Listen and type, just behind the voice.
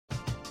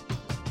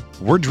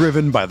We're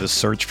driven by the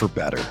search for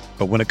better.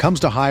 But when it comes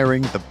to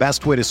hiring, the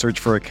best way to search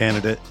for a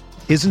candidate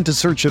isn't to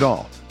search at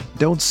all.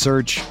 Don't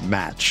search,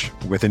 match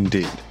with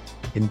Indeed.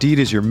 Indeed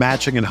is your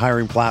matching and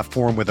hiring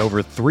platform with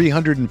over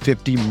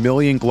 350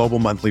 million global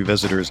monthly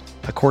visitors,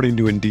 according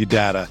to Indeed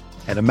data,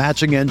 and a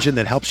matching engine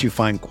that helps you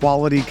find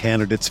quality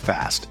candidates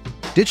fast.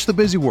 Ditch the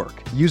busy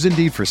work. Use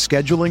Indeed for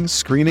scheduling,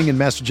 screening, and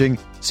messaging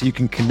so you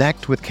can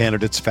connect with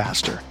candidates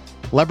faster.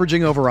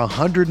 Leveraging over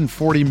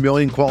 140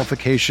 million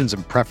qualifications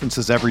and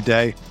preferences every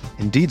day,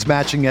 Indeed's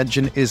matching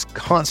engine is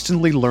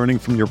constantly learning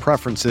from your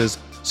preferences,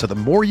 so the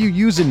more you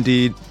use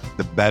Indeed,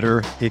 the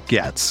better it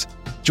gets.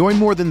 Join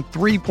more than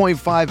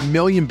 3.5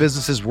 million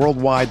businesses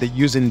worldwide that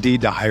use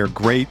Indeed to hire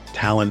great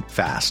talent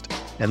fast.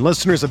 And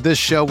listeners of this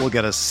show will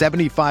get a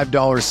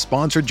 $75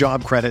 sponsored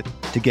job credit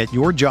to get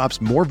your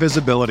jobs more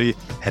visibility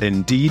at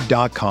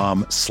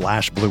Indeed.com/Blue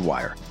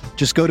Wire.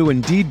 Just go to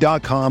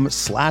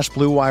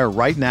Indeed.com/Blue Wire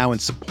right now and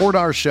support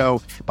our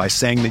show by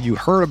saying that you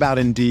heard about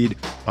Indeed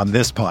on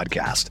this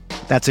podcast.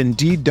 That's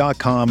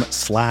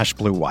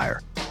Indeed.com/Blue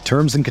Wire.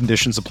 Terms and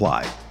conditions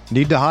apply.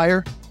 Need to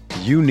hire?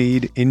 You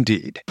need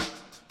Indeed.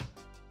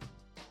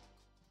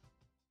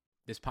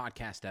 This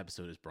podcast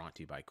episode is brought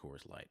to you by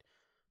Coors Light.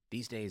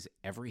 These days,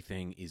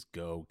 everything is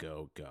go,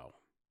 go, go.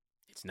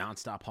 It's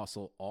nonstop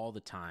hustle all the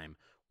time.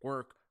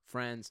 Work,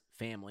 friends,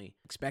 family,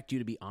 expect you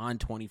to be on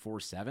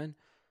 24/7.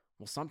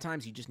 Well,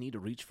 sometimes you just need to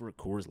reach for a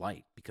Coors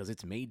Light because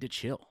it's made to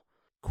chill.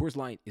 Coors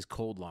Light is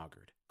cold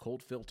lagered,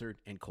 cold filtered,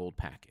 and cold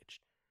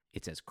packaged.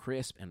 It's as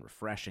crisp and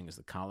refreshing as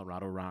the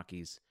Colorado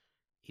Rockies.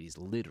 It is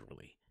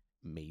literally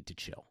made to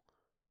chill.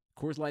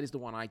 Coors Light is the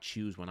one I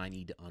choose when I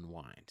need to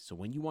unwind. So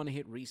when you want to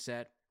hit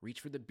reset,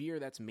 reach for the beer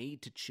that's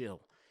made to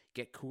chill.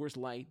 Get Coors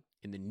Light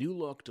in the new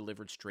look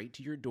delivered straight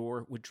to your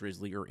door with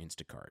Drizzly or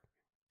Instacart.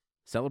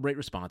 Celebrate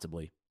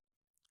responsibly.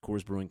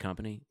 Coors Brewing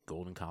Company,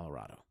 Golden,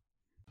 Colorado.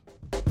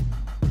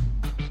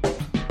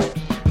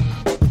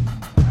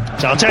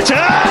 Arteta!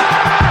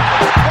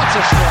 What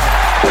a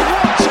strike!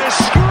 What a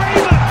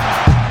screamer!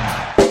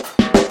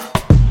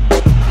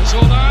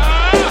 Zola!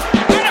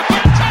 And a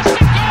fantastic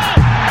goal!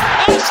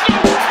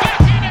 Arsenal back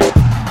in it!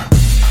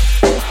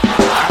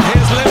 And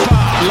here's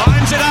Limpar,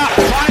 lines it up,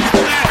 finds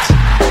the net.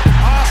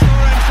 Arsenal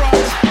in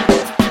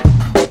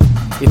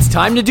front. It's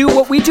time to do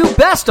what we do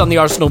best on the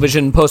Arsenal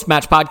Vision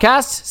Post-Match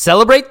Podcast,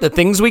 celebrate the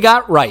things we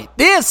got right.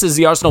 This is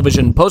the Arsenal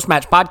Vision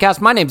Post-Match Podcast.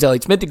 My name's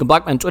Elliot Smith. You can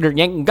block me on Twitter,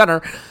 Yank and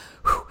Gunner.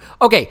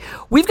 Okay,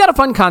 we've got a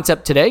fun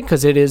concept today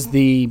because it is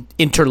the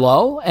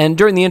interlull, and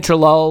during the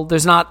interlull,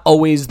 there's not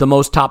always the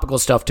most topical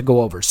stuff to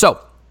go over. So,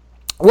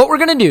 what we're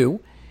going to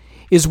do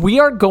is we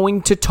are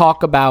going to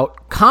talk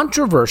about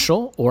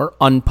controversial or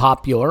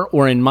unpopular,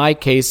 or in my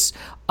case,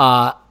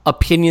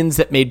 opinions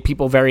that made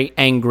people very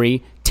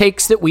angry,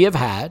 takes that we have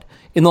had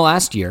in the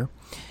last year.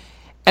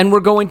 And we're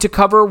going to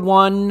cover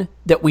one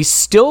that we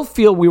still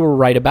feel we were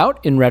right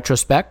about in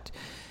retrospect,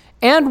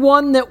 and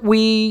one that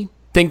we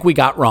think we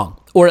got wrong,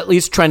 or at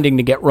least trending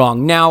to get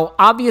wrong. Now,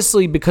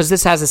 obviously, because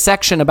this has a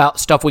section about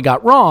stuff we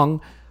got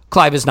wrong,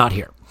 Clive is not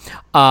here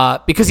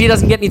because he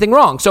doesn't get anything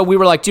wrong. So we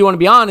were like, do you want to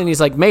be on? And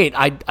he's like, mate,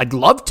 I'd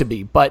love to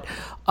be. But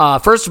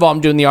first of all,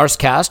 I'm doing the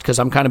Arscast because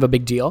I'm kind of a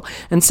big deal.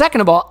 And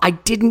second of all, I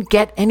didn't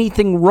get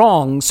anything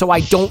wrong, so I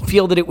don't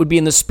feel that it would be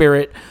in the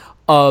spirit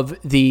of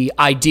the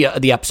idea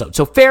of the episode.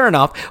 So fair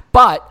enough,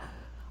 but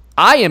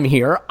I am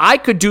here. I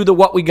could do the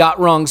what we got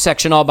wrong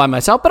section all by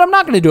myself, but I'm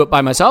not going to do it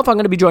by myself. I'm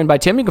going to be joined by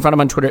Tim. You can find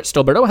him on Twitter at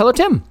Stilberto. Hello,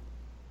 Tim.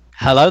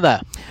 Hello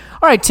there.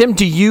 All right, Tim,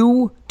 do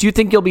you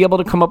think you'll be able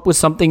to come up with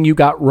something you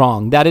got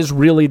wrong? That is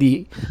really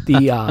the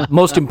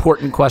most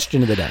important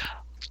question of the day.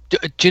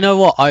 Do you know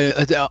what?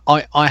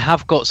 I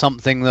have got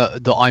something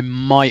that I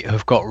might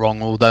have got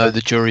wrong, although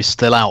the jury's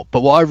still out. But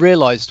what I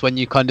realised when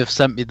you kind of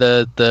sent me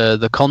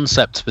the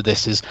concepts for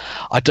this is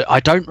I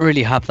don't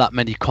really have that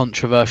many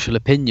controversial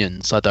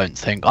opinions, I don't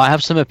think. I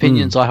have some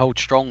opinions I hold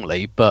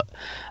strongly, but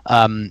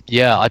I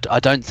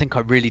don't think I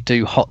really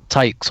do hot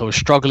takes. I was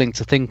struggling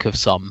to think of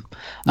some,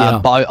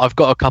 but I've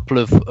got a couple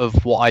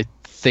of what I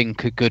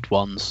think are good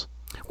ones.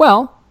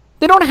 Well,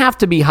 they don't have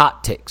to be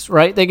hot takes,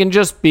 right? They can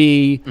just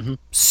be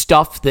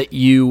stuff that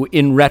you,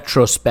 in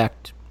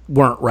retrospect,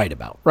 weren't right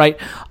about, right?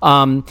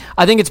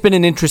 I think it's been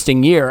an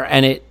interesting year,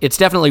 and it's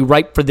definitely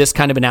ripe for this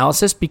kind of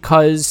analysis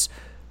because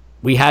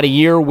we had a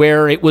year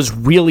where it was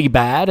really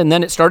bad, and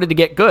then it started to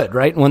get good,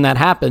 right? And when that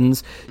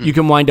happens, you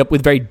can wind up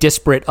with very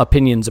disparate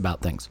opinions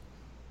about things.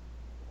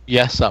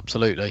 Yes,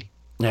 absolutely.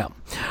 Yeah.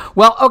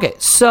 Well, okay,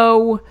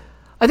 so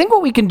I think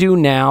what we can do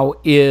now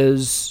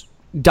is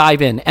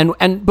dive in.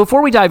 And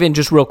before we dive in,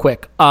 just real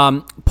quick,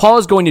 Paul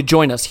is going to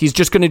join us. He's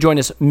just going to join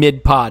us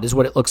mid-pod is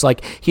what it looks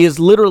like. He is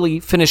literally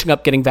finishing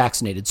up getting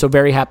vaccinated. So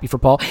very happy for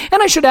Paul.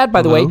 And I should add,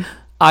 by the way,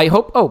 I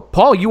hope... Oh,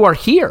 Paul, you are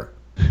here.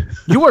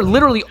 You are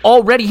literally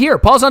already here.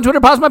 Paul's on Twitter.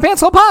 Pause my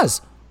pants. Hello,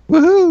 pause.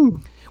 Woohoo.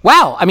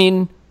 Wow. I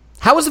mean,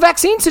 how was the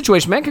vaccine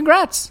situation, man?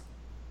 Congrats.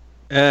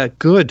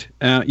 Good.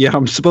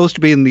 I'm supposed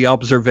to be in the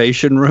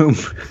observation room,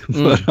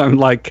 but I'm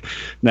like,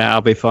 nah,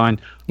 I'll be fine.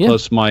 Yeah.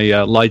 Plus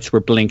my lights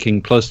were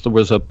blinking. Plus there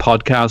was a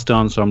podcast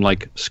on. So I'm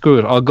like, screw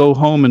it. I'll go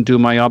home and do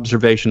my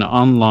observation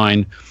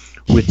online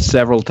with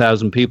several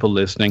thousand people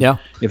listening. Yeah.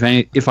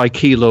 If I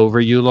keel over,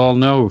 you'll all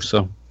know.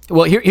 So.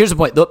 Well, here's the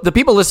point. The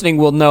people listening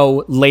will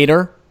know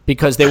later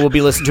because they will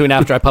be listening to it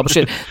after I publish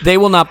it. They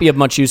will not be of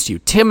much use to you.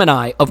 Tim and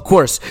I, of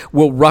course,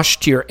 will rush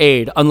to your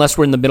aid unless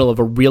we're in the middle of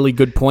a really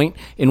good point,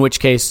 in which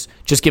case,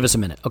 just give us a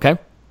minute, okay?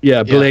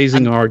 Yeah,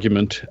 blazing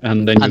argument,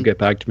 and then you get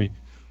back to me.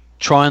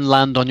 Try and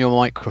land on your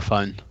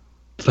microphone.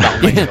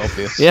 That'll make it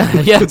obvious.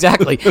 Yeah,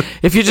 exactly.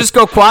 If you just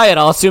go quiet,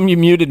 I'll assume you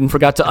muted and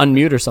forgot to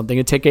unmute or something.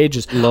 It'd take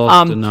ages.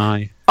 Love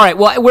deny. All right,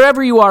 well,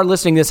 wherever you are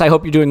listening to this, I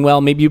hope you're doing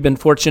well. Maybe you've been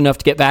fortunate enough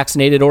to get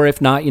vaccinated, or if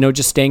not,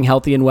 just staying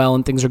healthy and well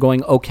and things are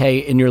going okay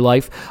in your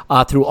life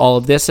through all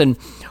of this. And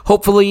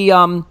hopefully,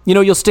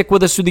 you'll stick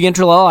with us through the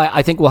intro.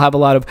 I think we'll have a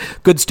lot of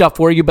good stuff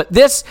for you. But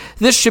this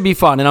should be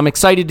fun, and I'm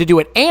excited to do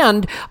it.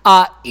 And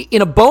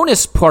in a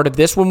bonus part of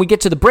this, when we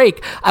get to the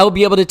break, I will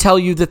be able to tell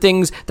you the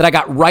things that I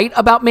got right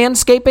about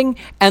manscaping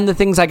and the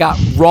things I got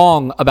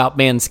wrong about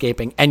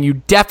manscaping. And you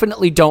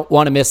definitely don't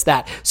want to miss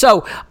that.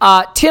 So,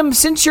 Tim,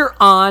 since you're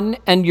on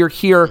and you're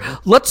here,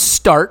 let's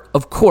start,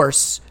 of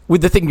course,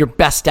 with the thing you're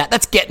best at.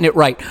 That's getting it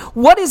right.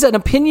 What is an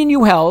opinion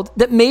you held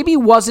that maybe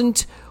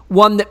wasn't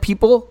one that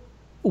people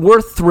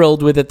were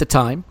thrilled with at the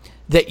time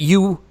that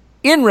you,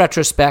 in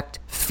retrospect,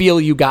 feel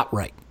you got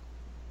right?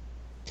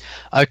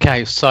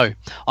 Okay, so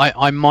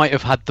I might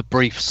have had the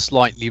brief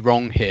slightly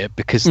wrong here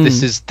because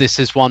this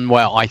is one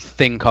where I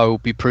think I will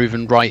be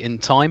proven right in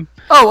time.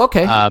 Oh,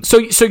 okay. So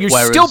you're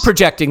still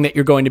projecting that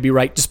you're going to be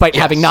right despite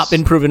having not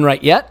been proven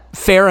right yet?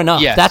 Fair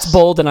enough. Yes. That's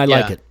bold and I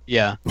like it.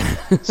 Yeah.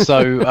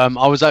 So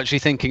I was actually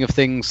thinking of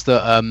things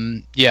that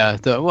I'm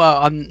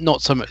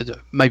not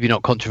maybe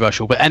not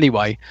controversial, but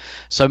anyway.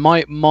 So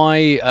my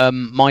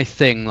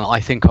thing that I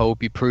think I will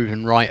be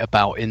proven right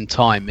about in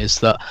time is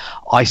that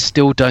I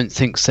still don't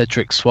think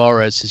Cedric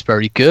Suarez is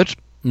very good.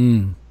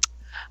 And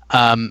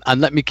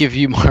let me give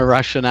you my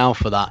rationale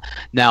for that.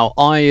 Now,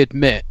 I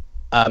admit,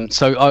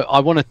 so I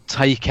want to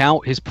take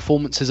out his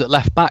performances at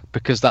left back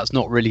because that's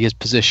not really his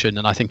position,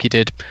 and I think he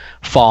did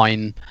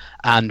fine.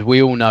 And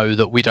we all know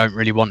that we don't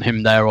really want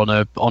him there on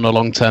a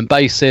long-term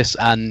basis,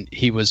 and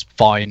he was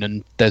fine,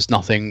 and there's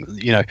nothing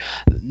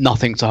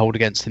to hold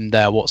against him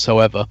there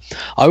whatsoever.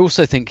 I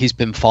also think he's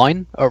been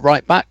fine at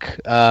right back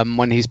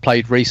when he's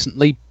played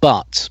recently,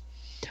 but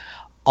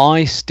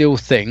I still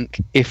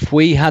think if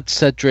we had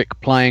Cedric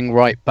playing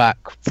right back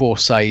for,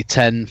 say,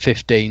 10,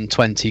 15,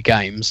 20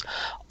 games,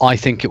 I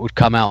think it would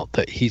come out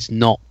that he's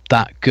not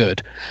that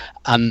good.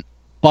 And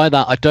by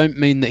that, I don't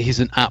mean that he's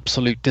an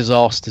absolute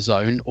disaster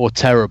zone or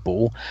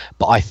terrible,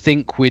 but I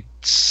think we'd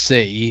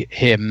see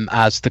him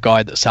as the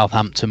guy that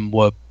Southampton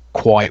were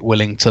quite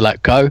willing to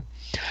let go.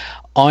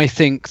 I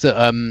think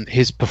that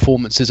his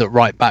performances at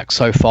right back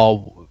so far,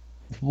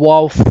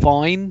 while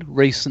fine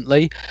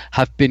recently,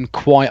 have been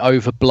quite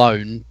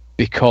overblown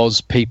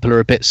because people are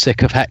a bit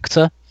sick of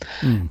Hector.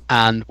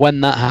 And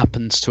when that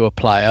happens to a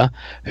player,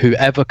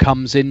 whoever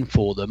comes in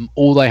for them,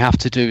 all they have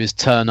to do is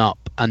turn up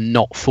and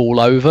not fall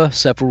over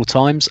several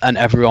times, and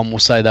everyone will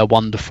say they're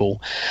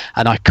wonderful.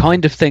 And I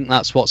kind of think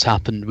that's what's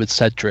happened with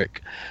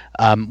Cedric,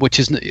 which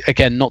is,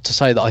 again, not to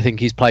say that I think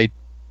he's played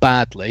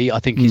badly. I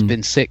think he's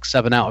been 6,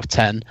 7 out of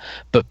 10,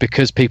 but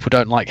because people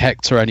don't like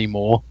Hector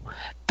anymore,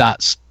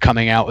 that's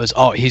coming out as,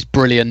 oh, he's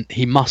brilliant,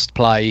 he must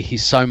play,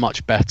 he's so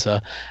much better,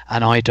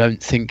 and I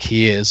don't think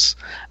he is.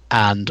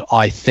 And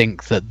I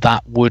think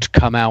that would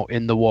come out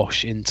in the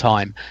wash in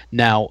time.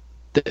 Now,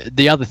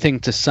 the other thing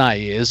to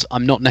say is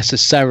I'm not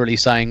necessarily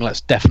saying let's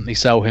definitely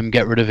sell him,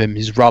 get rid of him,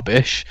 he's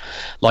rubbish.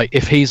 Like,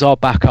 if he's our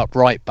backup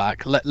right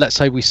back, let's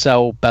say we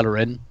sell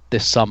Bellerin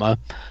this summer,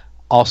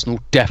 Arsenal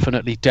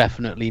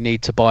definitely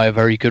need to buy a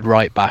very good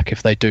right back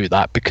if they do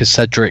that, because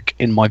Cedric,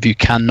 in my view,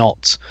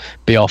 cannot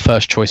be our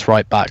first choice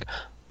right back.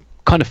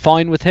 Kind of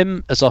fine with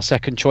him as our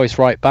second choice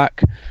right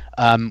back.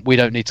 We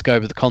don't need to go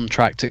over the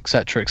contract,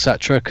 etc.,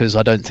 because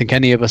I don't think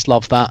any of us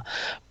love that.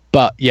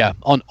 But yeah,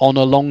 on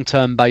a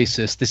long-term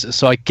basis,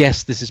 so I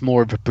guess this is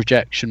more of a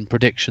prediction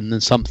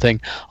than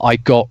something I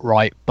got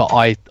right. But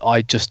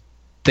I just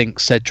think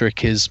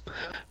Cedric is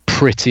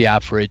pretty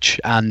average,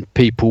 and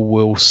people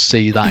will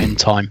see that in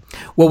time.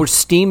 Well, we're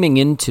steaming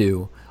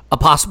into a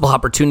possible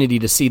opportunity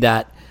to see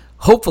that.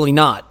 Hopefully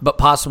not, but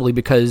possibly,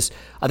 because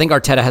I think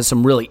Arteta has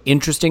some really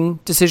interesting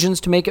decisions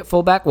to make at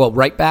fullback,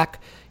 right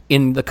back,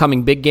 in the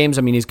coming big games.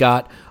 I mean, he's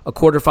got a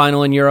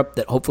quarterfinal in Europe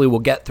that hopefully we'll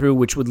get through,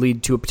 which would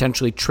lead to a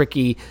potentially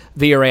tricky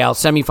Villarreal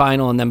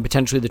semifinal, and then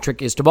potentially the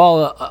trickiest of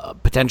all,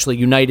 potentially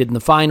United in the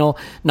final,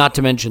 not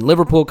to mention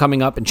Liverpool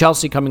coming up, and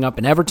Chelsea coming up,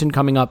 and Everton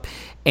coming up.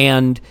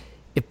 And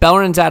if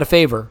Bellerin's out of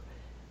favor,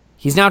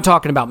 he's now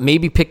talking about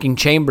maybe picking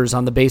Chambers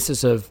on the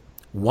basis of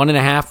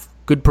 1.5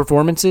 good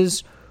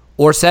performances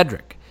or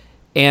Cedric.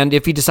 And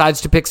if he decides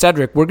to pick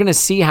Cedric, we're going to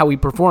see how he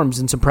performs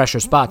in some pressure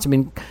spots. I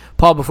mean,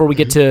 Paul, before we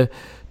get to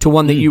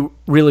one that you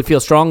really feel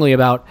strongly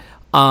about,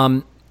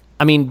 I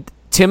mean,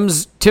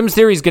 Tim's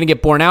theory is going to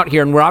get borne out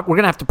here, and we're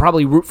going to have to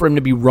probably root for him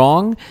to be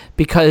wrong,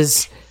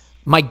 because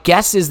My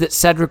guess is that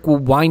Cedric will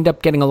wind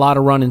up getting a lot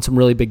of run in some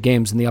really big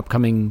games in the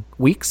upcoming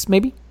weeks,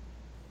 maybe.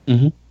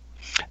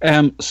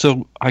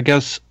 So I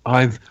guess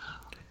I've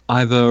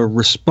a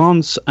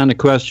response and a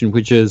question,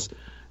 which is,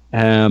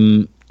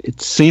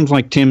 it seems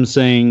like Tim's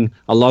saying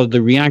a lot of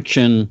the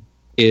reaction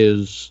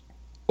is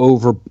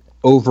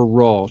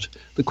overwrought.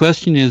 The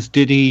question is,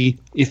 did he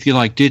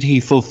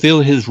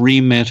fulfill his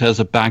remit as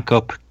a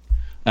backup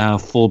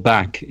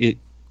fullback? It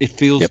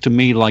feels to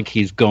me like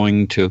he's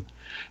going to.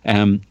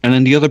 And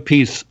then the other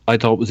piece I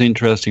thought was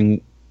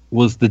interesting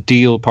was the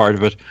deal part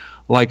of it.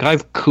 Like,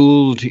 I've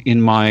cooled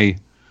in my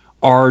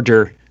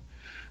ardor,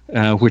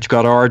 which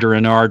got arder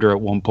and arder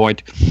at one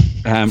point,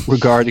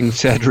 regarding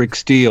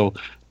Cedric's deal,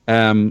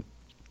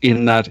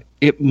 in that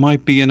it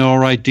might be an all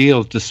right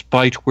deal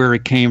despite where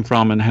it came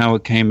from and how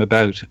it came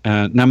about.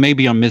 Now,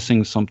 maybe I'm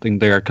missing something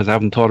there because I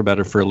haven't thought about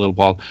it for a little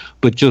while,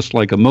 but just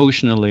like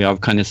emotionally,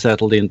 I've kind of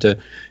settled into,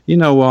 you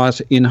know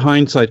what, in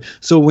hindsight.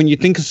 So when you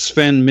think of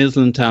Sven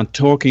Mislintat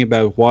talking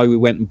about why we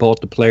went and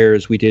bought the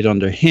players we did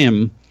under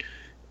him,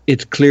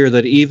 it's clear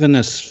that even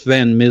as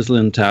Sven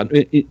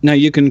Mislintat, now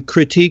you can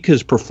critique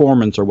his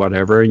performance or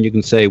whatever, and you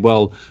can say,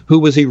 well, who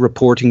was he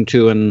reporting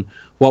to and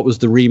what was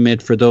the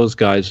remit for those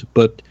guys?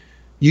 But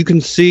you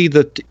can see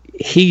that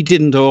he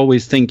didn't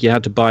always think you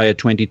had to buy a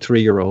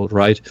 23-year-old,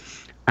 right?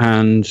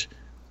 And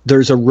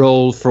there's a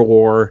role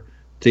for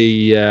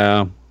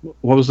the,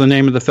 what was the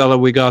name of the fellow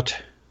we got?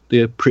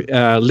 The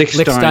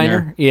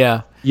Lichtsteiner.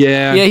 Yeah.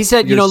 Yeah. Yeah, he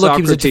said, you know, look,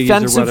 he was a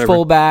defensive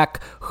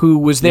fullback who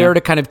was there to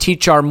kind of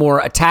teach our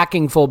more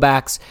attacking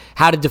fullbacks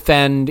how to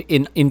defend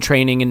in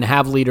training and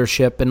have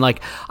leadership. And,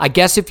 like, I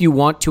guess if you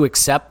want to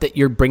accept that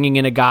you're bringing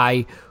in a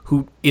guy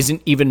who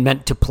isn't even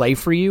meant to play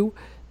for you,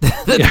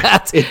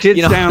 it did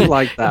sound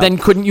like that. Then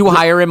couldn't you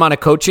hire him on a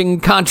coaching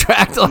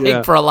contract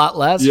for a lot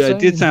less? Yeah, it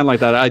did sound like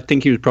that. I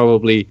think he was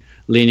probably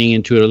leaning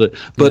into it a little.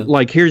 But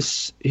like,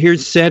 here's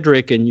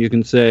Cedric, and you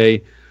can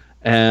say,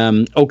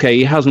 okay,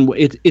 he hasn't.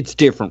 It's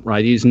different,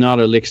 right? He's not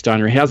a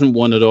Lichtsteiner. He hasn't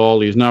won it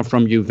all. He's not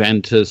from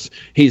Juventus.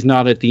 He's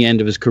not at the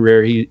end of his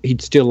career.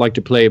 He'd still like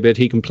to play a bit.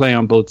 He can play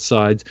on both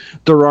sides.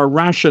 There are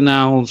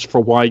rationales for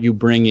why you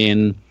bring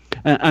in,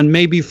 and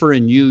maybe for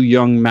a new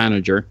young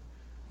manager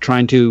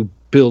trying to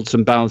build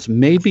some balance.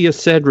 Maybe a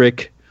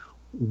Cedric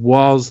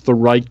was the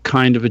right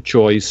kind of a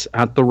choice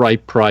at the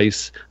right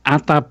price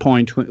at that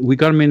point. We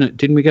got him in.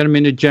 Didn't we get him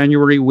in a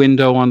January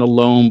window on a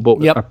loan,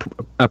 but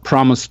a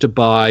promise to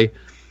buy?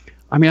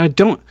 I mean,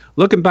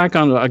 looking back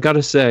on it, I got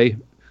to say,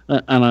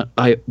 and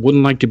I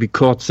wouldn't like to be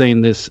caught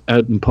saying this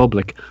out in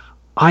public,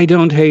 I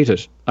don't hate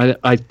it.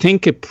 I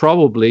think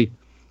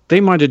they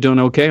might have done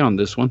okay on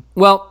this one.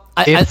 Well,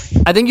 I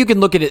think you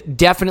can look at it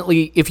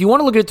definitely, if you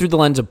want to look at it through the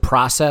lens of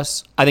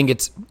process, I think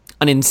it's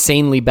an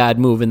insanely bad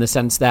move in the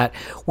sense that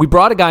we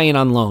brought a guy in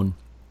on loan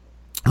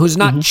who's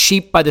not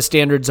cheap by the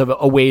standards of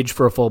a wage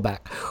for a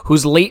fullback,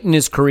 who's late in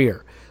his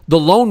career. The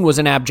loan was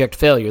an abject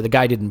failure. The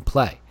guy didn't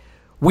play.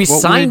 We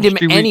signed him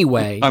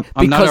anyway.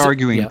 I'm not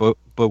arguing, but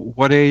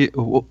what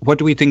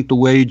do we think the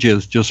wage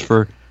is, just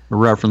for a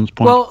reference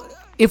point? Well,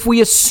 if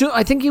we assume,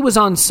 I think he was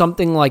on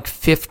something like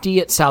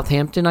 50 at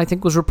Southampton, I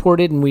think was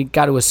reported, and we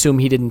got to assume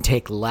he didn't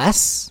take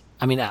less.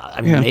 I mean,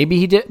 maybe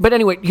he did. But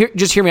anyway,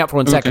 just hear me out for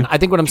one second. I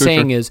think what I'm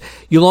saying is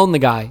you loan the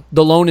guy.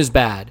 The loan is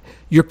bad.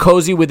 You're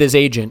cozy with his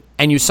agent,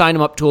 and you sign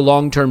him up to a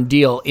long-term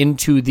deal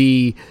into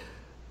the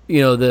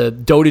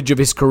dotage of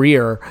his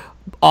career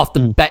off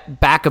the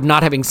back of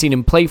not having seen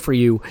him play for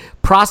you.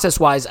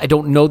 Process-wise, I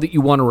don't know that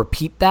you want to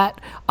repeat that.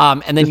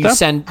 And then you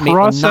send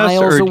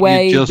Maitland-Niles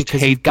away. You just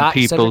hate the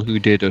people who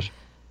did it?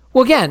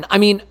 Well, again, I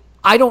mean,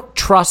 I don't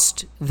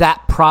trust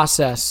that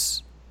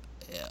process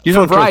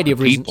for a variety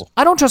of reasons.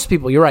 I don't trust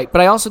people, you're right.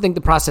 But I also think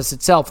the process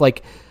itself,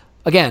 like,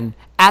 again,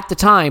 at the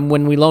time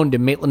when we loaned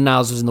him,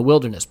 Maitland-Niles was in the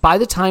wilderness. By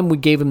the time we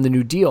gave him the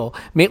new deal,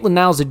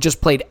 Maitland-Niles had just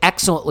played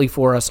excellently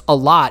for us a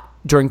lot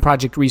during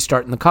Project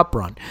Restart in the Cup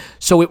run.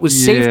 So it was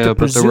safe to presume... Yeah,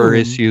 but there were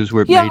issues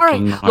with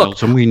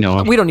Maitland-Niles, and we know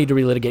it. We don't need to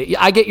relitigate it.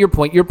 I get your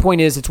point. Your point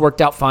is it's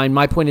worked out fine.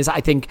 My point is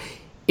I think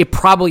it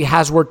probably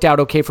has worked out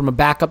okay from a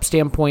backup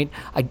standpoint.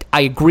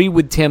 I agree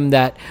with Tim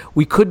that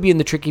we could be in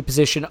the tricky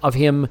position of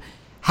him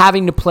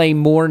having to play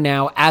more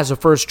now as a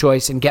first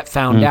choice and get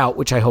found out,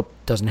 which I hope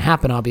doesn't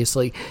happen,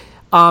 obviously.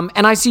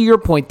 And I see your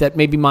point that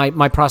maybe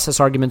my process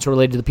arguments are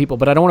related to the people,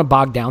 but I don't want to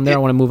bog down there. I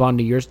want to move on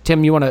to yours.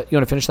 Tim, you want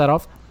to finish that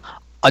off?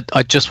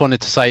 I just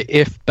wanted to say,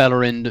 if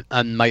Bellerin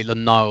and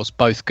Maitland-Niles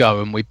both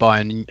go and we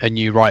buy a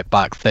new right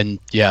back, then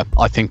yeah,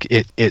 I think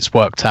it's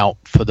worked out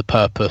for the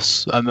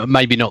purpose.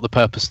 Maybe not the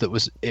purpose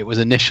that it was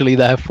initially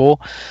there for,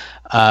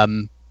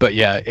 but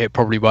yeah, it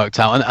probably worked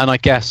out. And I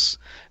guess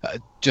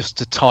just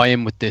to tie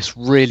in with this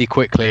really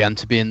quickly and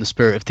to be in the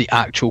spirit of the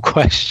actual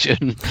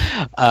question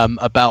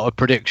about a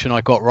prediction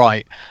I got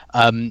right.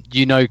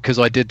 Because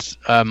I did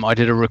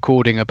a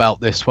recording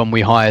about this when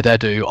we hired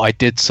Edu. I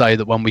did say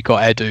that when we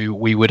got Edu,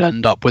 we would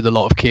end up with a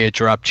lot of Kia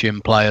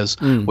Joorabchian players,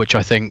 which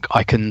I think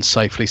I can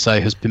safely say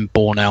has been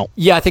borne out.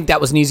 Yeah, I think that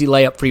was an easy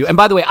layup for you. And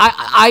by the way,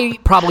 I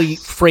probably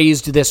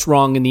phrased this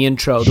wrong in the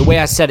intro. The way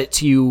I said it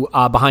to you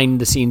behind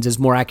the scenes is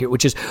more accurate,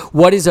 which is,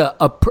 what is a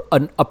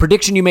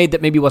prediction you made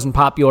that maybe wasn't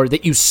popular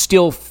that you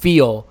still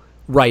feel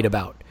right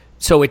about?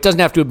 So it doesn't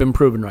have to have been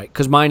proven right,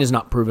 because mine is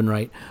not proven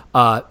right.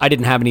 I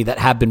didn't have any that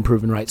have been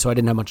proven right, so I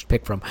didn't have much to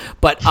pick from.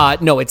 But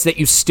no, it's that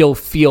you still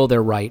feel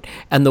they're right,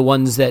 and the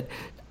ones that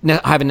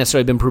haven't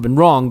necessarily been proven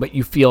wrong, but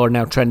you feel are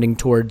now trending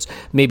towards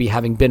maybe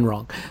having been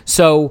wrong.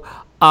 So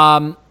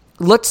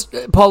let's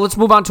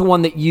move on to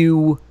one that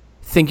you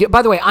think.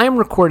 By the way, I am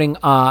recording.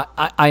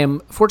 I am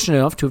fortunate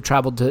enough to have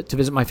traveled to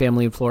visit my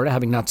family in Florida,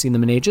 having not seen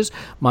them in ages.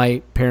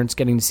 My parents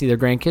getting to see their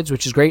grandkids,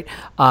 which is great.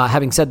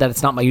 Having said that,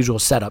 it's not my usual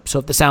setup. So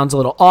if the sound's a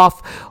little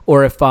off,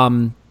 or if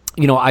I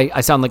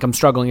sound like I'm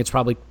struggling, it's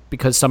probably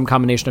because some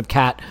combination of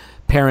cat,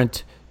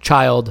 parent,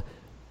 child,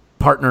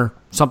 partner,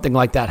 something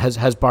like that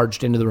has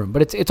barged into the room.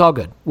 But it's all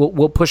good.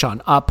 We'll push on.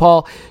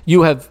 Paul,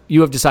 you have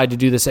decided to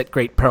do this at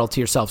great peril to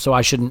yourself, so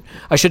I shouldn't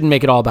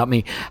make it all about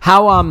me.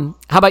 How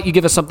about you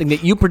give us something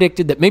that you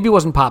predicted that maybe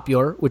wasn't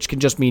popular, which can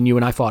just mean you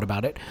and I fought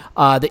about it,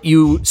 that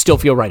you still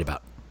feel right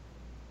about?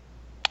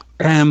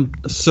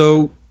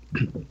 So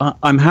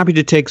I'm happy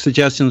to take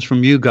suggestions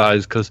from you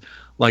guys, because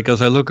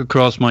as I look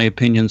across my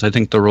opinions, I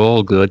think they're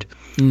all good.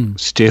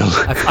 Still,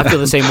 I feel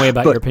the same way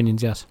about your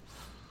opinions. Yes.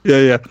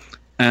 Yeah.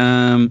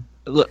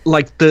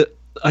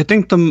 I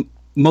think the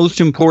most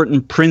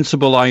important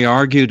principle I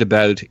argued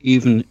about,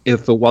 even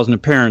if it wasn't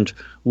apparent,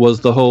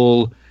 was the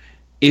whole,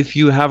 if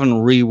you haven't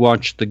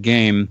rewatched the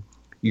game,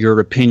 your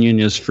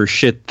opinion is for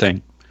shit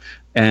thing.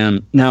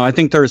 Now, I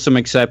think there are some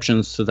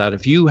exceptions to that.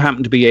 If you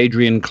happen to be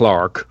Adrian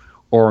Clark,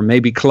 or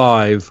maybe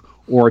Clive,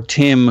 or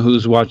Tim,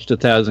 who's watched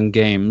 1,000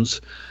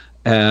 games,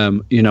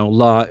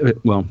 live,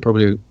 well,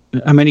 probably,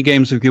 how many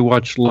games have you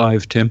watched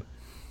live, Tim?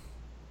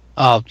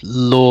 Oh,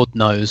 Lord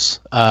knows.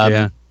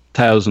 Yeah,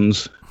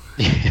 thousands.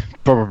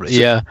 Probably,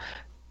 yeah.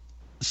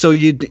 So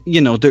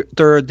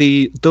there are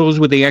those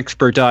with the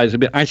expert eyes.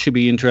 It'd actually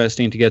be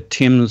interesting to get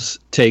Tim's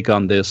take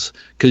on this,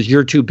 because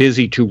you're too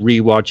busy to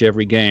rewatch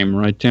every game,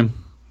 right, Tim?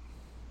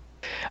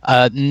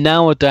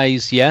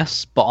 Nowadays,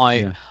 yes, but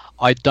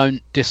I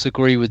don't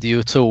disagree with you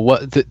at all.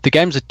 The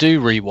games I do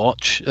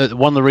rewatch,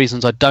 one of the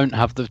reasons I don't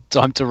have the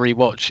time to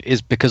rewatch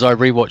is because I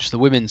rewatch the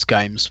women's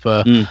games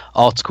for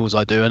articles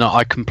I do, and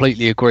I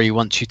completely agree.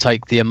 Once you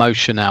take the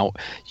emotion out,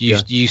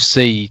 you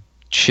see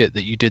shit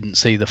that you didn't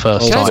see the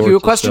first time. Can I ask you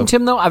a question,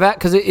 Tim? Though,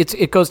 because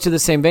it goes to the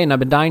same vein. I've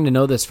been dying to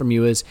know this from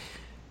you. Is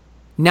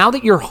now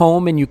that you're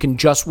home and you can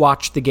just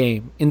watch the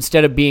game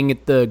instead of being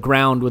at the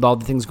ground with all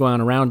the things going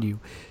on around you,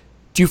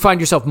 do you find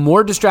yourself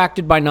more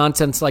distracted by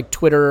nonsense like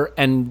Twitter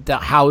and the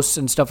house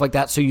and stuff like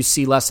that, so you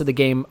see less of the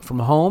game from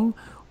home?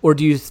 Or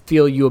do you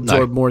feel you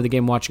absorb more of the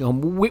game watching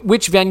home?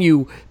 Which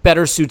venue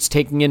better suits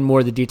taking in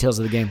more of the details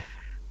of the game?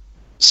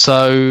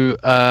 So,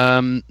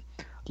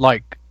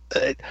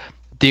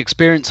 the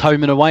experience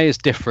home and away is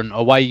different.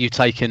 Away, you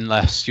take in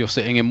less. You're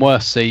sitting in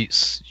worse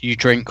seats. You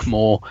drink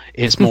more.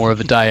 It's more of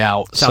a day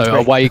out. So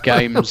great. Away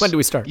games... When do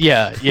we start?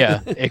 Yeah,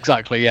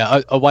 exactly,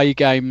 yeah. Away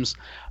games...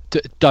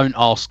 Don't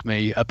ask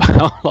me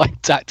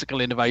about tactical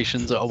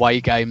innovations at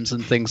away games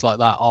and things like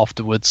that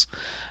afterwards.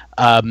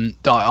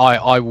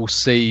 I will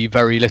see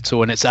very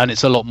little, and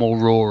it's a lot more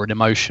raw and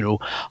emotional.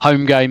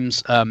 Home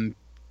games,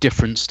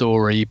 different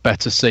story,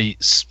 better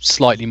seats,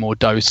 slightly more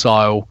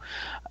docile.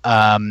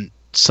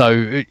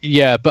 So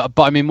yeah, but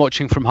I mean,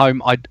 watching from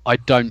home, I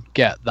don't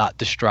get that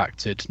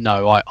distracted.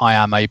 No, I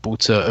am able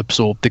to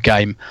absorb the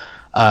game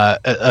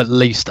at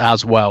least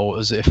as well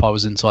as if I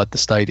was inside the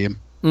stadium.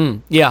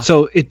 Yeah.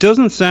 So it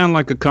doesn't sound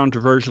like a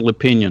controversial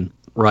opinion,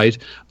 right?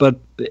 But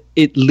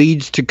it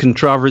leads to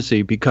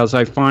controversy, because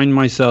I find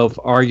myself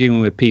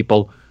arguing with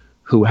people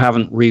who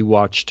haven't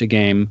rewatched a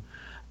game,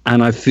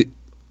 and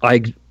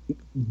I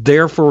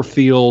therefore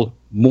feel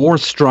more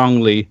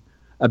strongly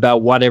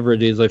about whatever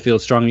it is I feel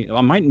strongly.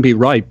 I mightn't be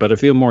right, but I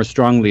feel more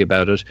strongly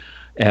about it.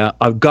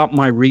 I've got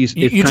my reason.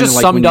 You just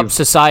summed up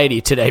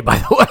society today, by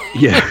the way.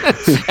 Yeah.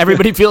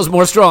 Everybody feels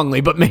more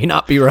strongly, but may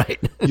not be right.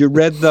 You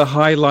read the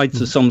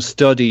highlights of some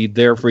study,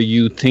 therefore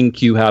you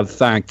think you have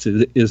facts.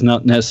 It is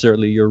not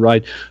necessarily you're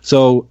right.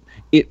 So,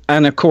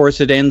 and of course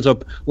it ends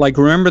up,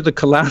 remember the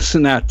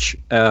Kolasinac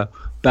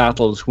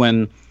battles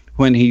when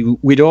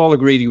we'd all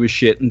agreed he was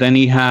shit, and then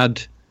he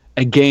had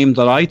a game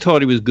that I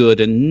thought he was good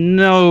and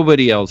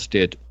nobody else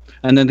did.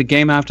 And then the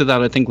game after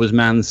that, I think, was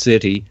Man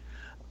City,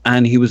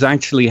 and he was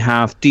actually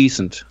half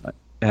decent.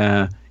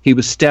 He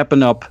was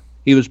stepping up.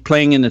 He was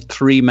playing in a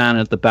 3-man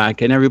at the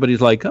back, and everybody's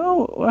like,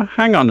 oh,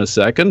 hang on a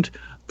second.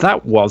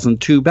 that wasn't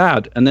too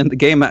bad. And then the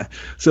game,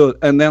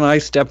 and then I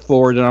step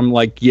forward and I'm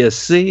like, you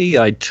see,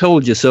 I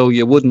told you so,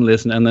 you wouldn't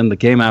listen. And then the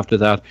game after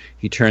that,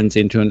 he turns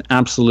into an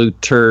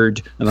absolute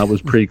turd, and that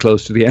was pretty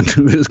close to the end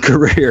of his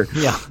career.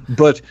 Yeah.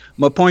 But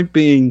my point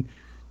being,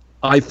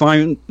 I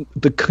find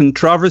the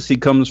controversy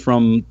comes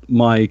from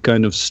my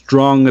kind of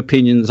strong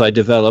opinions I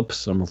develop,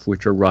 some of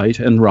which are right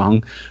and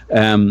wrong,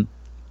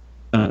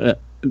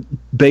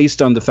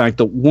 based on the fact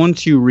that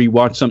once you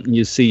rewatch something,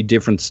 you see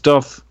different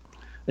stuff.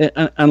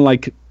 And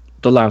like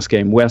the last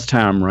game, West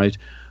Ham, right?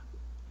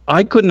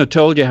 I couldn't have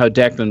told you how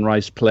Declan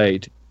Rice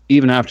played,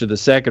 even after the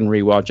second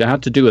rewatch. I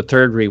had to do a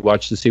third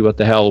rewatch to see what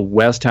the hell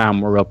West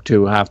Ham were up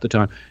to half the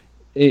time.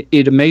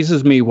 It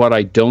amazes me what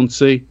I don't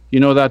see. You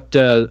know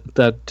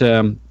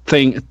that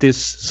thing, this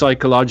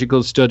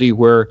psychological study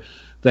where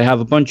they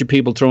have a bunch of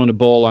people throwing a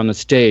ball on a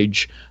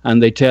stage,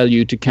 and they tell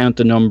you to count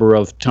the number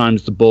of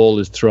times the ball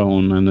is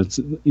thrown, and it's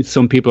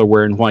some people are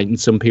wearing white and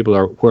some people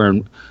are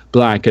wearing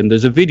black, and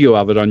there's a video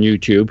of it on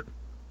YouTube,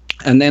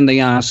 and then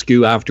they ask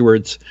you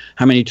afterwards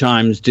how many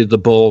times did the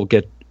ball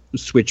get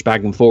switched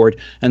back and forward,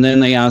 and then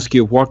they ask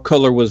you what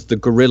color was the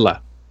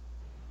gorilla,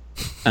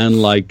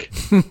 and like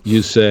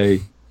you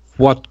say,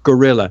 what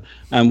gorilla?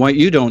 And what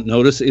you don't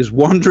notice is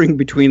wandering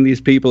between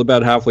these people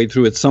about halfway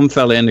through it, some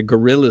fella in a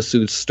gorilla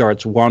suit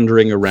starts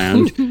wandering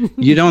around.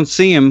 You don't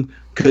see him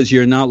because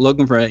you're not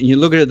looking for it. And you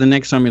look at it the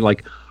next time, you're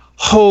like,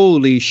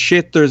 holy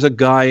shit, there's a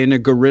guy in a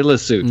gorilla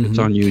suit. It's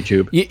on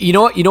YouTube. You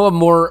know what? You know a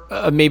more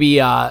maybe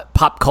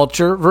pop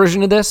culture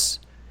version of this?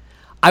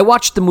 I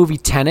watched the movie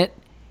Tenet,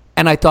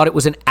 and I thought it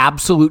was an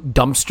absolute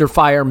dumpster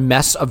fire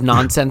mess of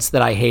nonsense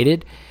that I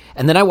hated.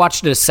 And then I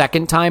watched it a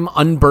second time,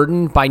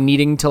 unburdened by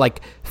needing to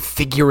like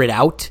figure it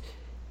out,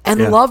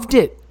 and loved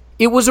it.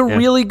 It was a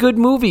really good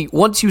movie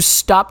once you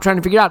stop trying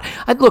to figure it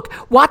out. Look,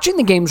 watching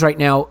the games right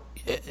now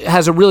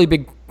has a really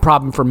big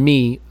problem for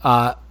me,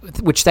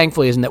 which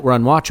thankfully isn't that we're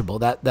unwatchable.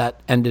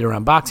 That ended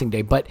around Boxing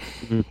Day. But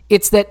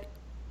it's that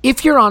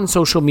if you're on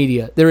social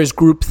media, there is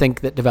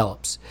groupthink that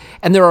develops.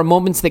 And there are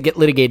moments that get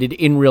litigated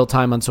in real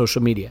time on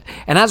social media.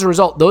 And as a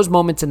result, those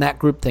moments in that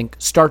groupthink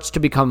starts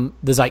to become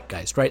the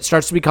zeitgeist, right? It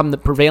starts to become the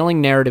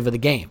prevailing narrative of the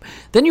game.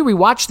 Then you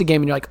rewatch the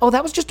game and you're like, oh,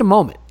 that was just a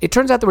moment. It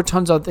turns out there were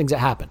tons of other things that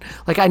happened.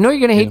 Like, I know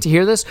you're going to hate to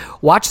hear this.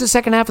 Watch the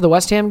second half of the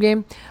West Ham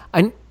game.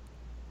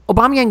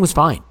 Aubameyang was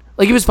fine.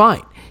 Like, he was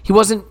fine. He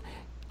wasn't...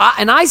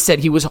 and I said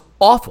he was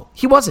awful.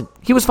 He wasn't.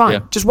 He was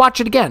fine. Just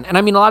watch it again. And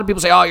I mean, a lot of people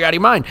say, oh, you're out of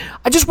your mind.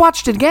 I just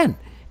watched it again.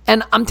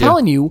 And I'm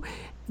telling you,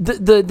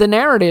 the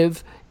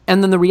narrative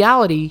and then the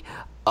reality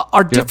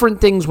are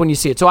different things when you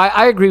see it. So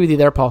I agree with you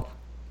there, Paul.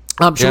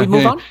 Should we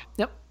move on?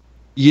 Yep.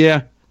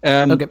 Yeah.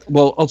 Okay.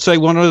 Well, I'll say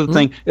one other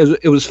thing.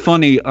 It was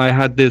funny. I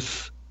had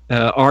this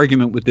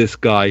argument with this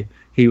guy.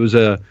 He was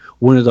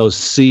one of those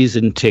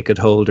season ticket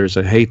holders.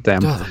 I hate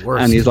them. Oh, the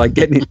worst. And he's like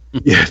getting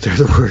yeah, they're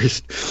the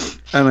worst.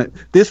 And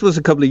this was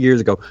a couple of years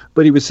ago.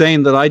 But he was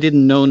saying that I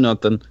didn't know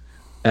nothing.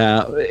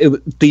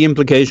 The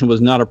implication was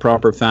not a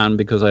proper fan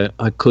because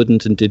I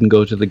couldn't and didn't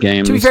go to the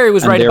games. To be fair, he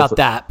was right about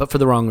that, but for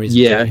the wrong reason.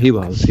 Yeah, he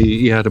was.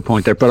 He had a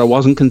point there, but I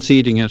wasn't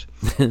conceding it.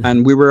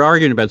 And we were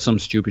arguing about some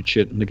stupid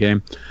shit in the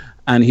game.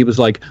 And he was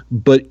like,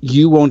 but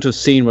you won't have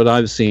seen what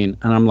I've seen.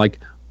 And I'm like,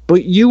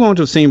 but you won't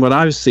have seen what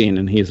I've seen.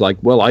 And he's like,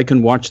 well, I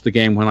can watch the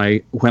game when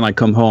I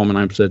come home. And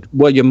I said,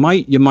 well, you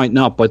might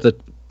not. But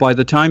by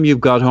the time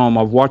you've got home,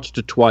 I've watched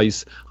it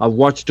twice. I've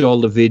watched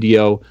all the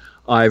video.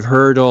 I've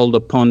heard all the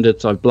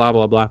pundits, I've blah,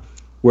 blah, blah.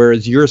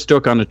 Whereas you're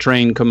stuck on a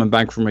train coming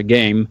back from a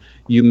game,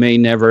 you may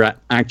never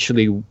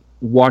actually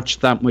watch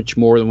that much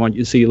more than what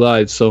you see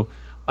live. So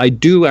I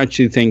do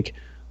actually think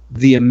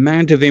the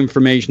amount of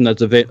information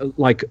that's available,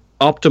 like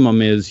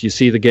optimum is you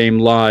see the game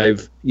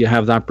live, you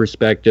have that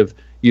perspective,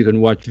 you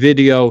can watch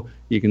video,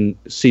 you can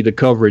see the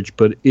coverage,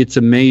 but it's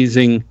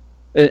amazing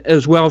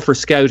as well for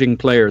scouting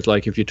players.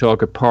 Like if you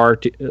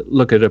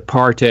look at a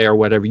Partey or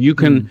whatever, you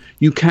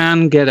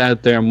can get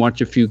out there and watch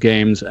a few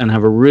games and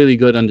have a really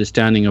good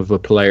understanding of a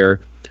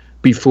player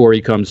before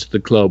he comes to the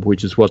club,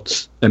 which is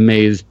what's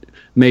amazed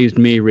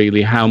me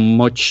really, how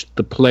much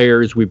the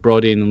players we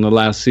brought in the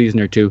last season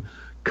or two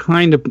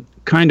kind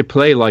of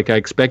play like I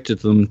expected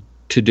them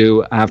to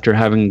do after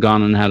having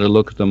gone and had a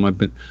look at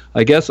them.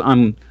 I guess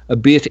I'm a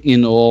bit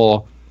in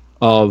awe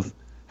of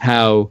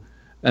how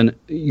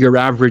your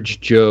average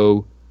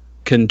Joe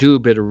can do a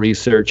bit of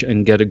research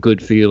and get a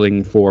good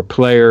feeling for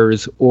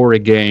players or a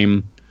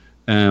game.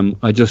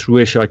 I just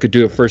wish I could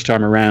do it first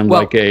time around,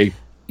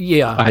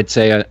 I'd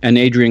say an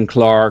Adrian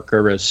Clark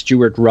or a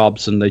Stuart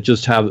Robson. They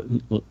just have,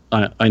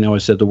 I know I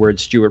said the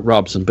word Stuart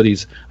Robson, but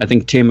I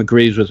think Tim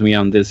agrees with me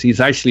on this. He's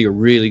actually a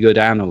really good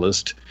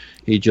analyst.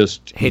 He's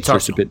just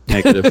a bit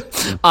negative.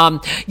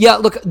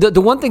 Look,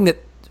 the one thing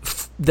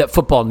that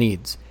football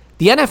needs,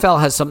 the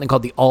NFL has something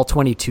called the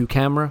All-22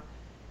 camera.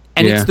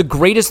 And it's the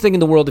greatest thing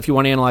in the world if you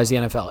want to analyze the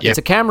NFL. It's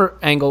a camera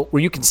angle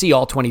where you can see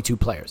all 22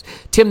 players.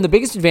 Tim, the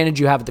biggest advantage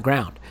you have at the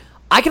ground,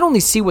 I can only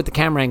see what the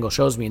camera angle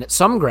shows me, and at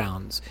some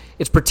grounds,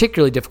 it's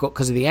particularly difficult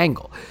because of the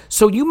angle.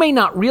 So you may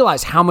not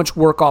realize how much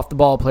work off the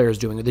ball a player is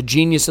doing, or the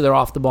genius of their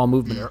off the ball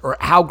movement, or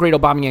how great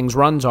Aubameyang's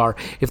runs are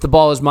if the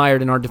ball is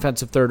mired in our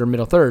defensive third or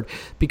middle third,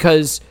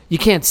 because you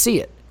can't see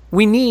it.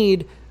 We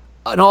need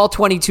an all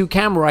 22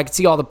 camera where I can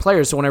see all the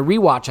players, so when I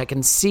rewatch, I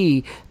can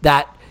see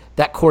that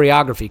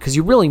choreography, because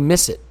you really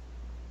miss it.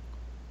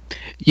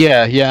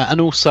 Yeah,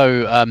 and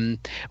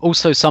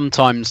also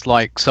sometimes,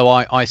 like, so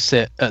I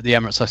sit at the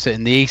Emirates, I sit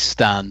in the East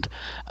Stand,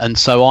 and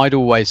so I'd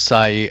always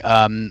say,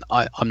 I'm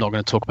not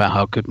going to talk about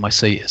how good my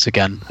seat is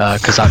again,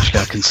 because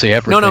actually I can see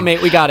everything. No,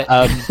 mate, we got it.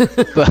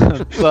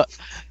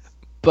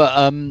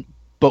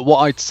 But what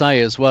I'd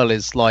say as well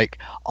is, like,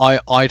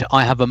 I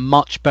have a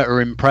much better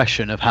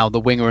impression of how the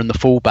winger and the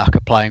fullback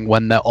are playing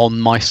when they're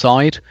on my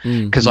side,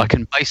 because I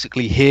can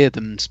basically hear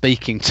them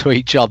speaking to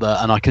each other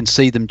and I can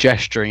see them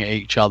gesturing at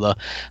each other.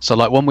 So,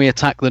 like, when we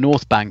attack the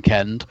North Bank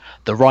end,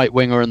 the right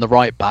winger and the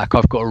right back,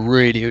 I've got a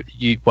really,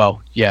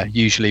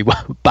 usually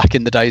back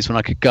in the days when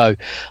I could go,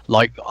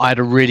 like, I had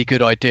a really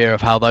good idea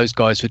of how those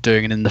guys were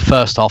doing. And in the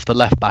first half, the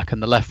left back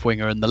and the left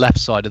winger and the left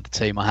side of the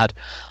team, I had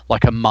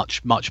like a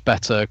much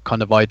better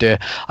kind of idea.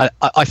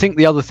 I think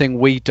the other thing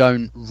we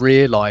don't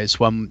realize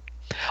when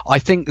I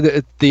think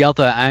that the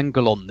other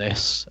angle on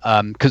this,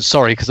 because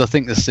I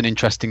think this is an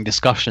interesting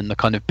discussion, the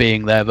kind of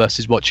being there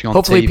versus watching on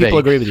Hopefully TV. People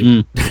agree with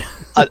you.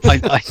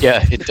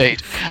 Yeah,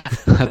 indeed.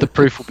 The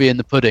proof will be in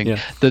the pudding.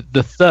 Yeah.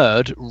 The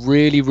third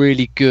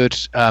really good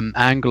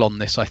angle on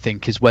this, I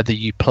think, is whether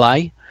you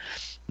play.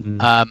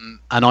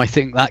 And I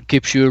think that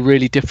gives you a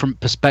really different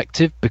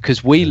perspective,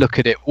 because we look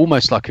at it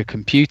almost like a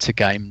computer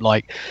game.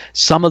 Like,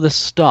 some of the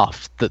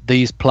stuff that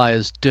these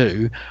players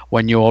do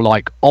when you're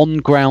like on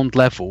ground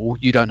level,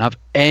 you don't have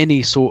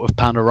any sort of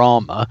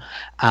panorama,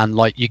 and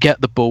like you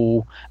get the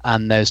ball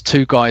and there's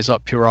two guys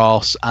up your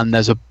arse and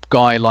there's a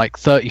guy like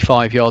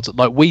 35 yards,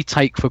 like we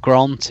take for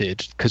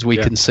granted because we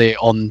can see it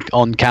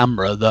on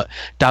camera that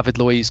David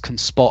Luiz can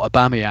spot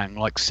Aubameyang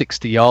like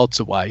 60 yards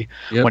away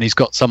when he's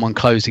got someone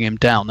closing him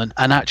down, and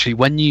actually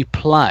when you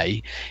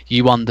play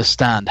you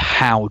understand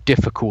how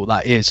difficult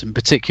that is, and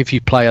particularly if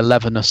you play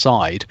 11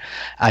 aside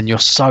and you're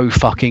so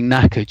fucking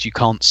knackered you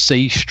can't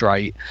see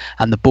straight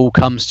and the ball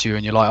comes to you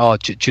and you're like, oh,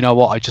 do you know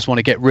what, I just want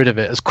to get rid of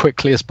it as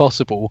quickly as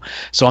possible,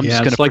 so I'm just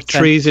going to... It's like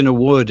trees in a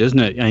wood, isn't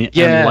it?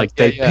 And like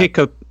they pick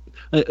up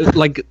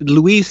like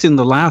Luis in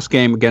the last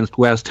game against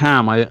West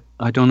Ham, I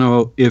don't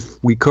know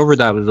if we covered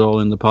that at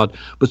all in the pod,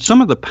 but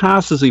some of the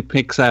passes he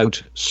picks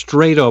out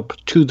straight up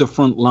to the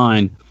front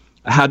line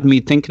had me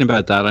thinking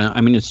about that.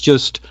 I mean, it's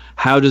just,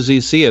 how does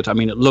he see it? I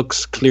mean, it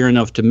looks clear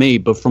enough to me,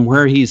 but from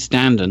where he's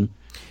standing...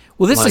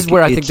 Well, this is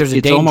where I think there's a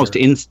danger. It's almost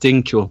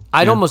instinctual.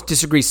 I'd almost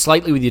disagree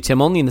slightly with you,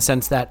 Tim, only in the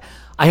sense that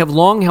I have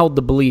long held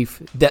the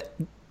belief that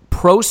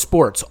pro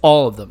sports,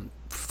 all of them,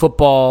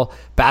 football,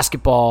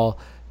 basketball,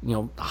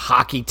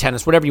 hockey,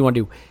 tennis, whatever you want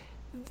to do,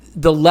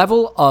 the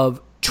level of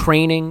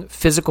training,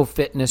 physical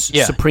fitness,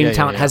 supreme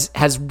talent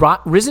has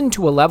risen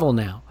to a level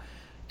now.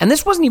 And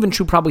this wasn't even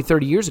true probably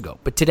 30 years ago.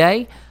 But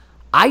today,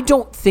 I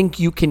don't think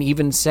you can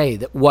even say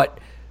that what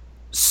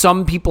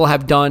some people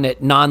have done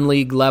at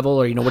non-league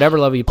level or whatever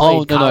level you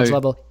play, college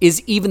level,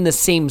 is even the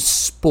same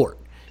sport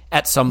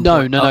at some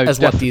point as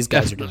what these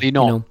guys are doing. Definitely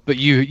not. But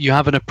you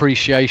have an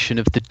appreciation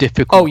of the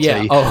difficulty.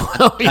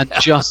 And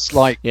just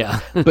like,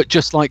 but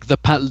just like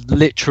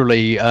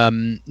literally,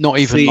 not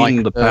even seeing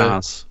like the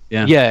pass.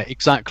 Yeah,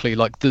 exactly.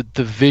 Like the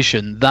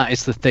vision, that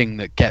is the thing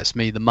that gets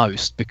me the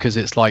most, because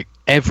it's like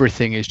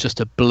everything is just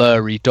a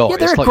blurry dot. Yeah,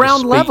 they're at like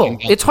ground level.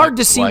 It's hard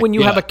to see when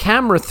you have a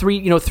camera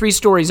three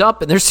stories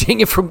up and they're seeing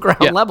it from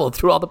ground level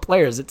through all the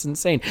players. It's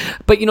insane.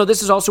 But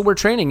this is also where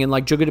training and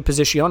like jogo de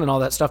posición and all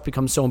that stuff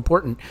becomes so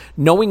important.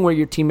 Knowing where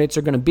your teammates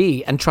are going to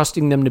be and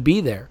trusting them to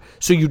be there,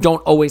 so you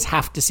don't always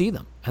have to see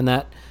them, and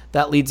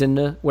that leads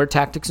into where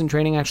tactics and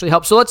training actually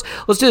help. So let's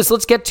do this.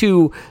 Let's get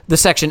to the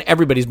section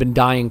everybody's been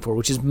dying for,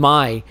 which is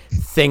my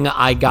thing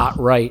I got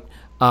right.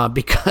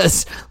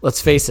 Because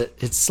let's face it,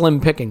 it's slim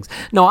pickings.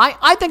 No,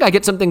 I think I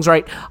get some things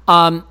right.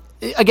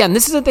 Again,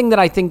 this is a thing that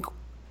I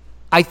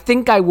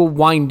think I will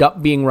wind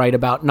up being right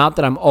about. Not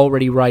that I'm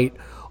already right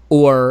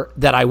or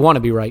that I want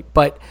to be right,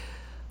 but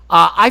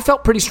I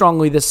felt pretty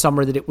strongly this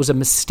summer that it was a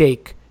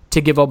mistake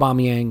to give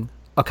Aubameyang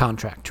a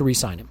contract, to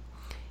re-sign him.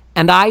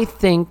 And I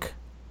think...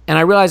 And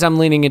I realize I'm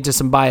leaning into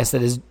some bias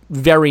that is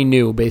very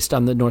new based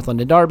on the North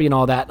London Derby and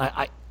all that.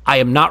 And I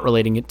am not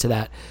relating it to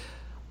that.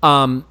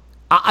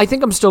 I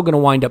think I'm still going to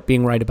wind up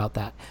being right about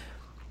that.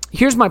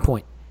 Here's my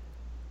point.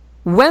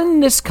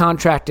 When this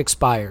contract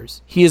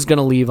expires, he is going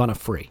to leave on a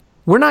free.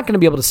 We're not going to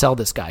be able to sell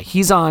this guy.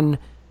 He's on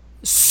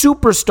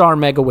superstar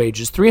mega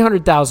wages,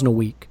 $300,000 a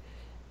week.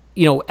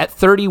 At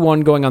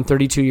 31, going on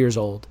 32 years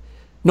old.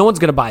 No one's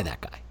going to buy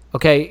that guy.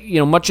 Okay,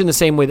 much in the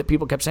same way that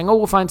people kept saying, "Oh,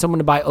 we'll find someone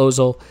to buy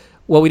Ozil."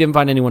 Well, we didn't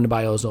find anyone to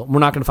buy Ozil.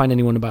 We're not going to find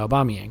anyone to buy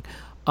Aubameyang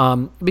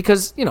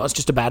because it's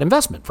just a bad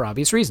investment for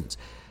obvious reasons.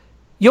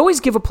 You always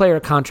give a player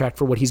a contract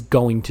for what he's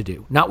going to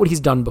do, not what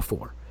he's done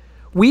before.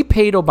 We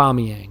paid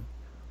Aubameyang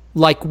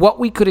like what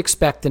we could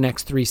expect the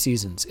next 3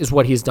 seasons is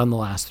what he's done the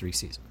last 3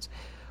 seasons.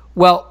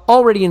 Well,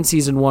 already in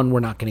season 1, we're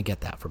not going to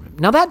get that from him.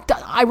 Now, that,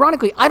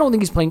 ironically, I don't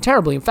think he's playing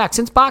terribly. In fact,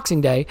 since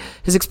Boxing Day,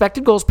 his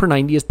expected goals per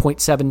 90 is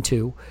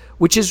 .72,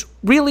 which is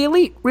really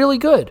elite, really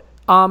good.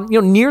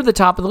 Near the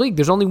top of the league.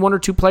 There's only 1 or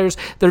 2 players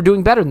that are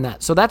doing better than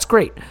that, so that's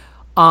great.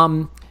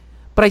 But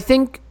I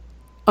think,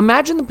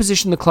 imagine the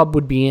position the club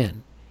would be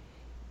in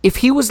if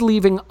he was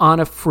leaving on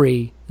a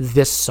free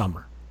this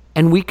summer,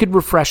 and we could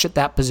refresh at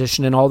that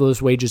position and all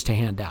those wages to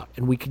hand out,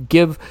 and we could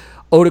give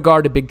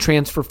Odegaard a big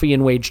transfer fee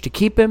and wage to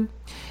keep him,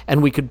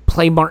 and we could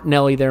play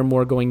Martinelli there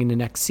more going into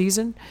next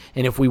season.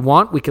 And if we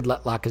want, we could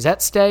let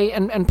Lacazette stay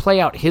and play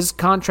out his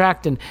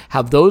contract and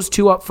have those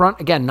two up front.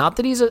 Again, not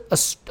that he's a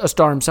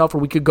star himself, or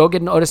we could go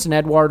get an Odison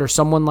Edouard or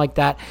someone like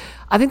that.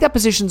 I think that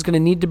position is going to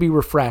need to be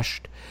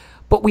refreshed.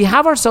 But we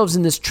have ourselves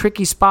in this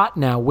tricky spot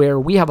now where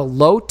we have a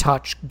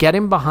low-touch,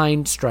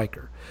 get-him-behind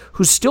striker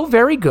who's still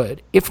very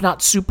good, if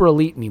not super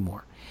elite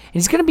anymore. And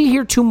he's going to be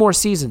here 2 more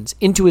seasons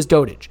into his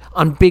dotage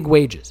on big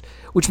wages,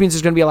 which means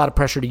there's going to be a lot of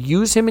pressure to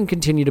use him and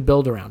continue to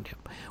build around him.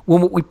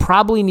 When what we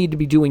probably need to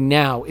be doing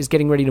now is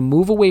getting ready to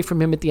move away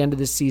from him at the end of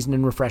this season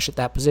and refresh at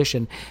that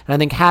position. And I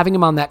think having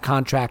him on that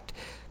contract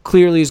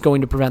clearly is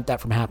going to prevent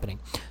that from happening.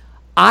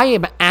 I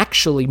am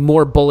actually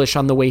more bullish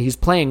on the way he's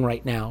playing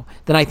right now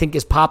than I think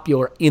is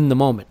popular in the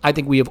moment. I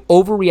think we have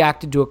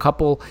overreacted to a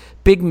couple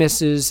big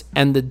misses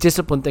and the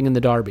discipline thing in the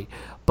derby.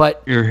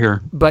 But you're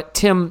here. But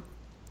Tim,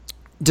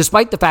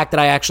 despite the fact that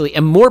I actually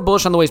am more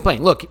bullish on the way he's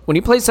playing, look, when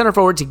he plays center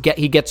forwards,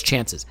 he gets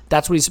chances.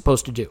 That's what he's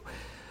supposed to do.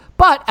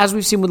 But as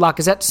we've seen with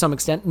Lacazette to some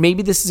extent,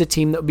 maybe this is a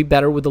team that would be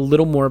better with a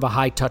little more of a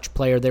high-touch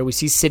player there. We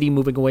see City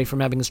moving away from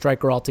having a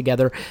striker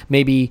altogether.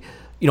 Maybe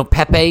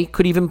Pepe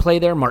could even play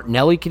there.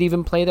 Martinelli could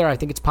even play there. I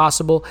think it's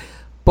possible.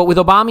 But with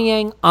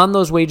Aubameyang on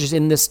those wages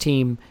in this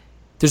team,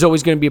 there's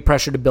always going to be a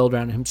pressure to build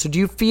around him. So do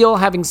you feel,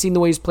 having seen the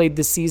way he's played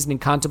this season and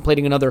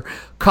contemplating another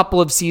couple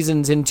of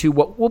seasons into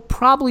what will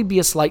probably be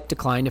a slight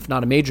decline, if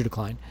not a major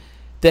decline,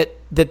 that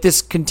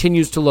this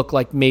continues to look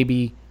like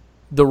maybe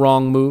the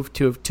wrong move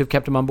to have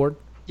kept him on board?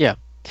 Yeah,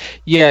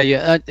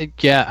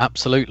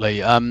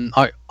 absolutely.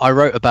 I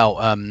wrote about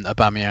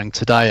Aubameyang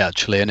today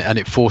actually, and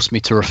it forced me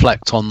to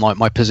reflect on like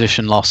my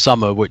position last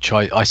summer, which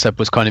I said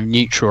was kind of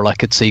neutral. I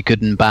could see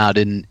good and bad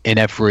in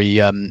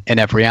every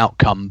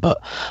outcome,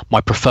 but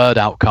my preferred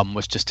outcome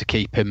was just to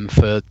keep him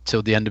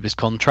till the end of his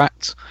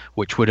contract,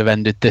 which would have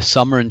ended this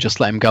summer, and just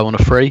let him go on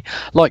a free.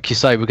 Like you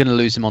say, we're going to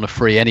lose him on a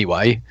free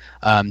anyway,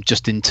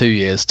 just in 2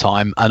 years'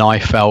 time, and I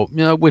felt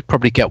we'd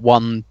probably get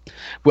one.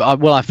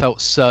 Well, I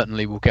felt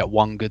certainly we'll get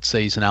one good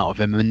season out of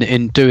him, and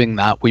in doing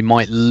that, we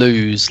might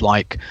lose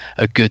like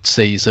a good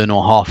season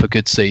or half a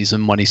good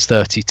season when he's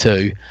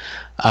 32.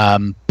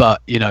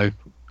 But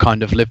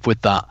kind of live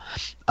with that.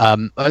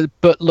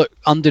 But look,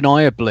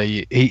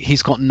 undeniably,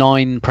 he's got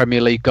 9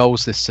 Premier League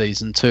goals this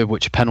season, 2 of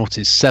which are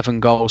penalties, 7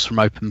 goals from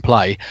open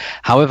play.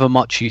 However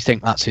much you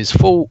think that's his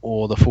fault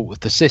or the fault of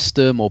the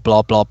system or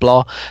blah, blah,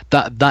 blah,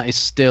 that is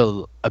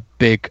still a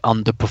big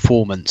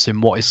underperformance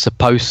in what is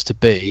supposed to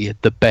be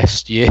the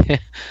best year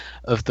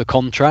of the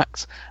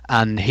contract.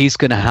 And he's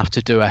going to have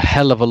to do a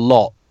hell of a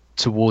lot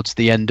towards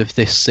the end of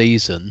this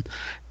season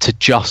to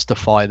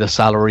justify the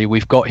salary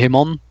we've got him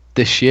on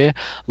this year.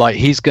 Like,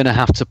 he's going to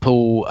have to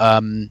pull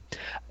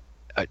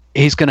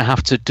he's going to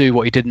have to do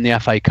what he did in the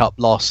FA Cup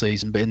last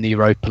season, but in the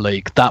Europa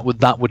League. That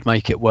would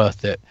make it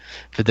worth it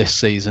for this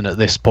season at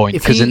this point,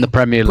 because in the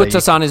Premier League puts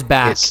us on his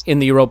back in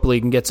the Europa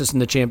League and gets us in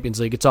the Champions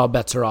League, it's all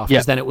bets are off,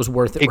 because then it was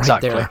worth it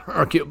right there,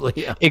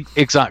 arguably.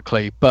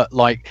 Exactly. But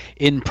like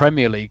in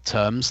Premier League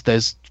terms,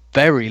 there's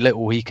very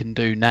little he can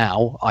do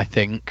now, I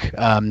think,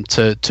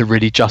 to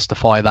really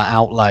justify that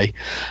outlay.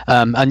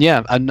 And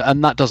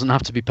that doesn't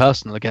have to be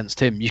personal against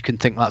him. You can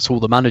think that's all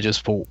the manager's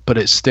fault, but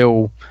it's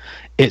still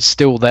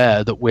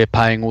there that we're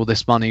paying all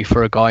this money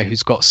for a guy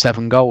who's got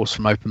 7 goals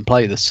from open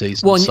play this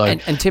season. Well,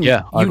 and Tim,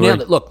 you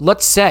nailed it. Look,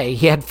 let's say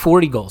he had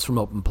 40 goals from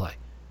open play,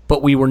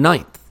 but we were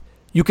 9th.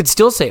 You could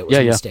still say it was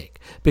a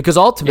mistake, because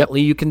ultimately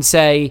you can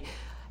say,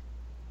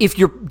 if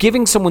you're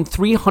giving someone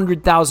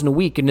 $300,000 a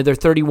week into their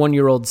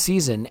 31-year-old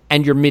season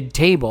and you're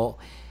mid-table,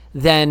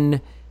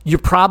 then you're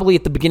probably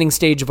at the beginning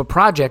stage of a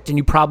project, and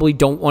you probably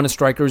don't want a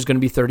striker who's going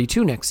to be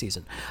 32 next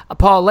season.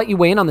 Paul, I'll let you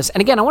weigh in on this.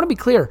 And again, I want to be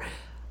clear.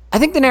 I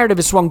think the narrative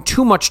has swung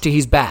too much to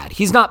he's bad.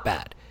 He's not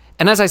bad.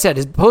 And as I said,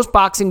 his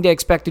post-Boxing Day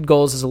expected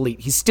goals is elite.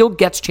 He still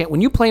gets chance.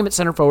 When you play him at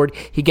center forward,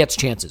 he gets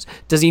chances.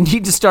 Does he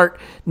need to start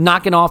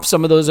knocking off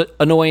some of those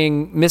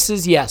annoying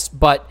misses? Yes,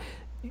 but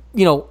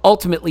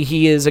ultimately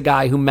he is a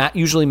guy who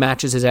usually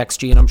matches his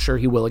XG, and I'm sure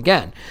he will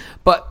again.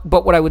 But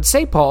what I would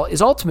say, Paul,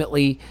 is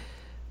ultimately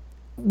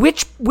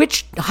which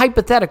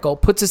hypothetical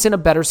puts us in a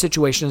better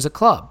situation as a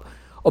club?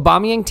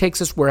 Aubameyang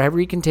takes us wherever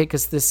he can take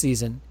us this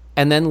season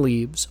and then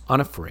leaves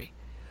on a free.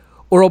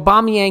 Or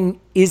Aubameyang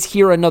is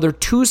here another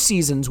 2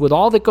 seasons with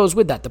all that goes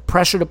with that, the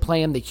pressure to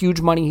play him, the huge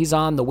money he's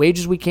on, the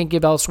wages we can't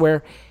give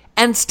elsewhere,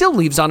 and still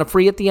leaves on a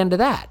free at the end of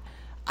that.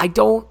 I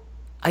don't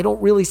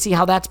really see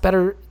how that's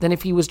better than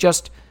if he was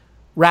just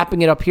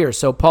wrapping it up here.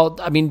 So, Paul,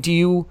 I mean, do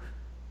you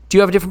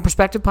have a different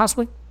perspective,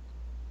 possibly?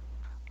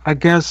 I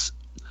guess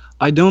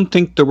I don't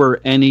think there were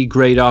any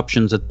great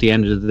options at the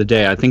end of the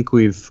day. I think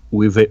we've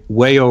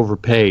way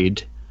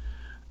overpaid.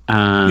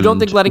 And you don't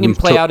think letting him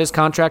play out his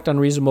contract on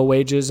reasonable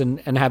wages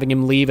and having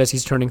him leave as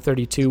he's turning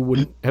 32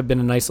 would have been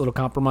a nice little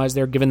compromise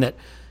there, given that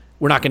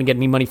we're not going to get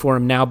any money for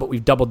him now, but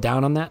we've doubled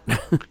down on that?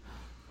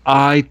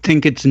 I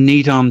think it's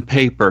neat on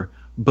paper,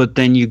 but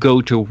then you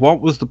go to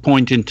what was the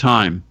point in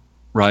time,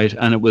 right?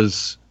 And it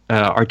was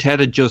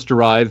Arteta just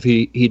arrived.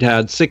 He'd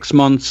had 6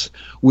 months.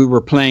 We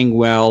were playing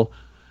well.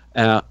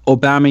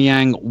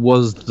 Aubameyang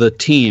was the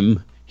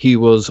team. He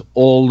was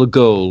all the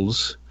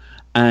goals.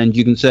 And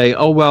you can say,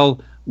 oh,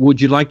 well,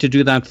 would you like to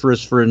do that for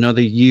us for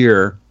another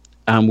year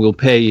and we'll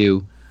pay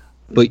you?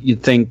 But you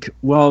think,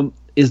 well,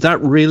 is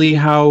that really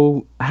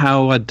how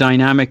a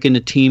dynamic in a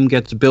team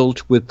gets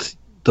built, with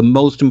the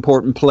most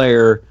important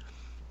player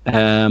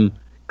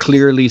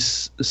clearly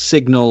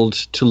signaled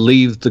to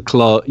leave the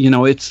club? You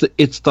know, it's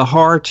the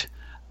heart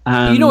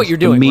and you know what you're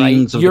doing,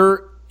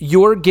 right?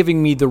 You're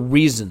giving me the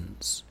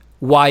reasons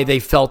why they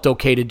felt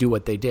okay to do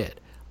what they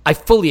did. I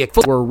fully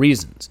were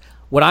reasons.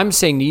 What I'm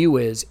saying to you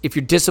is, if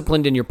you're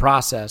disciplined in your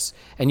process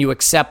and you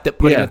accept that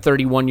putting a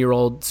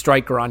 31-year-old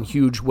striker on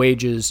huge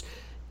wages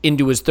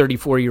into his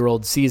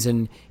 34-year-old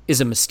season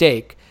is a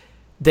mistake,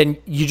 then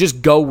you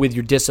just go with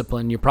your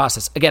discipline, your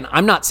process. Again,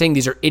 I'm not saying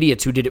these are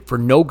idiots who did it for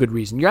no good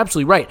reason. You're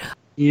absolutely right.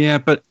 Yeah,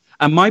 but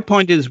my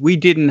point is we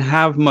didn't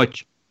have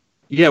much.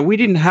 Yeah, we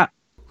didn't have.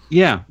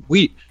 Yeah,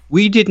 we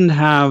didn't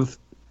have.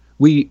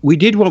 We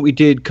did what we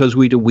did because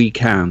we had a weak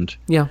hand.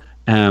 Yeah.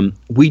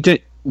 We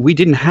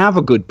didn't have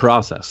a good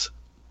process.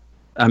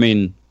 I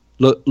mean,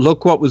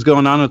 look what was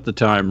going on at the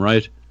time,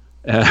 right?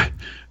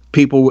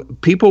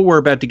 People were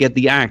about to get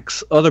the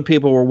axe. Other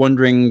people were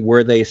wondering,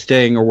 were they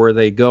staying or were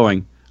they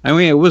going? I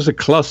mean, it was a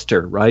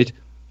cluster, right?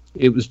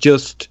 It was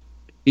just,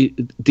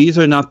 these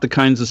are not the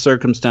kinds of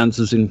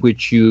circumstances in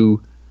which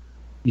you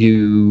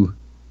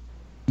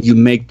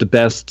make the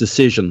best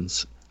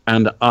decisions.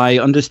 And I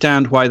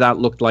understand why that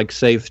looked like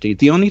safety.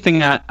 The only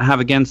thing I have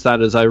against that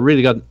is I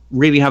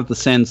really have the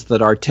sense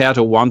that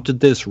Arteta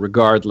wanted this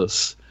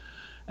regardless.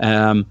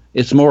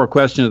 It's more a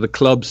question of the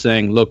club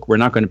saying, look, we're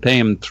not going to pay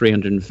him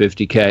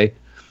 350k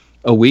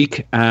a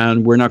week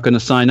and we're not going to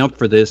sign up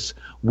for this.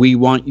 We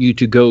want you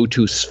to go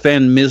to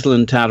Sven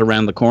Mislintat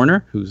around the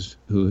corner,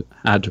 who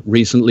had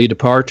recently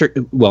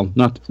departed. Well,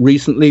 not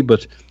recently,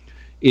 but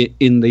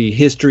in the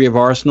history of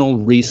Arsenal,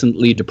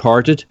 recently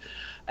departed.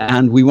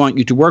 And we want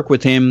you to work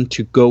with him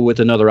to go with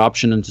another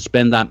option and to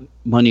spend that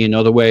money in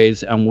other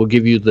ways, and we'll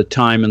give you the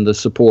time and the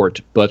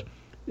support. But,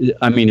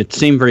 I mean, it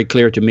seemed very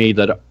clear to me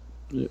that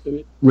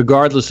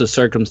regardless of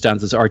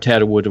circumstances,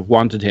 Arteta would have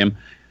wanted him.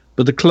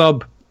 But the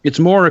club, it's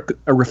more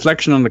a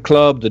reflection on the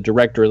club, the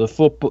director of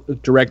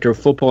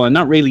football, and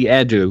not really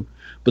Edu,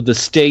 but the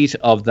state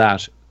of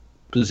that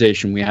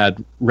position. We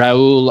had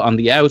Raul on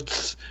the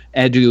outs,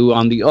 Edu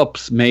on the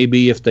ups,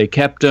 maybe if they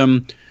kept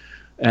him.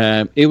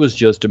 It was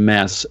just a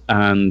mess,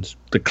 and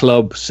the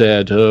club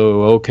said,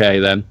 "Oh, okay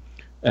then.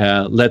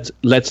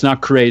 Let's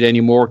not create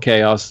any more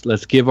chaos.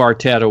 Let's give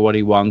Arteta what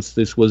he wants.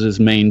 This was his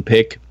main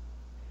pick."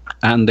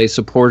 And they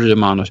supported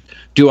him on it.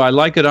 Do I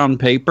like it on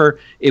paper?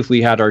 If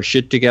we had our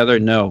shit together,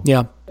 no.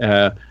 Yeah.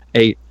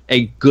 A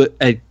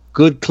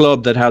good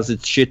club that has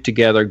its shit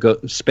together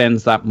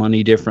spends that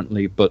money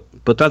differently. But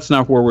that's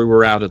not where we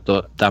were at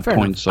that Fair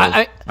point. Enough.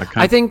 So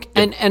I think,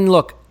 and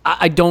look,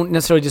 I don't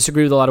necessarily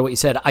disagree with a lot of what you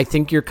said. I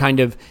think you're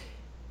kind of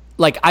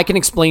like, I can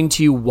explain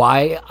to you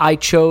why I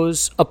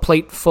chose a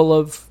plate full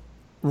of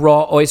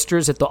raw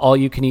oysters at the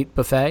all-you-can-eat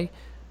buffet,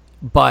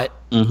 but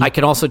I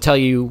can also tell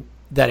you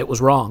that it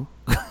was wrong.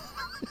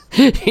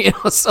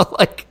 So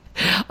like,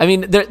 I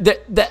mean,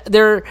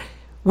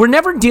 we're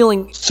never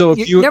dealing. So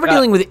if you're never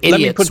dealing with idiots.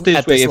 Let me put it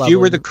this way: if you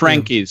were the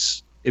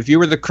Crankies, if you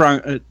were the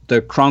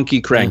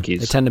Cronky Crankies,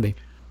 they tend to be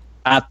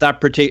at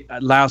that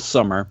particular last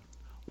summer,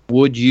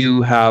 would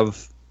you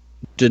have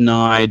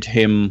denied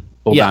him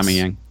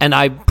Aubameyang? Yes. And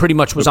I pretty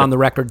much was on the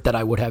record that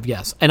I would have,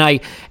 yes. And I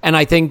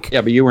think...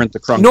 Yeah, but you weren't the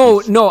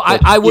Cronkies. No,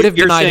 I would have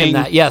denied him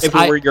that, yes. If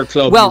it were your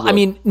club, well, I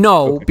mean,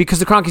 no, because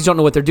the Cronkies don't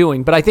know what they're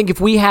doing. But I think if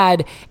we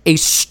had a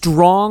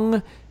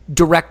strong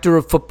director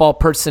of football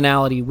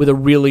personality with a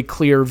really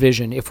clear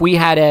vision, if we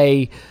had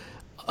a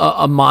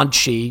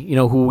Monchi,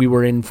 who we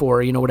were in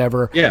for,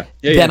 whatever,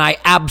 then I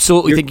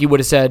absolutely think he would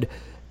have said,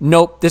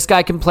 nope, this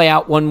guy can play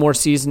out one more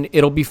season.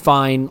 It'll be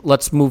fine.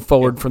 Let's move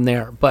forward from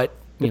there. But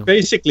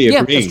basically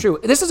agreeing. Yeah, that's true.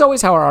 This is always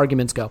how our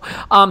arguments go.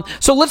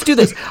 So let's do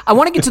this. I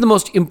want to get to the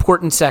most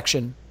important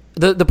section,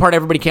 the part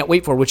everybody can't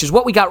wait for, which is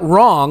what we got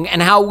wrong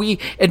and how we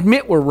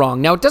admit we're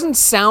wrong. Now, it doesn't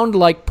sound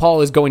like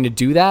Paul is going to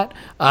do that,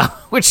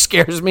 which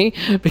scares me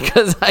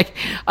because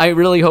I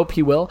really hope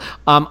he will.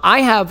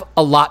 I have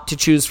a lot to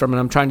choose from, and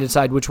I'm trying to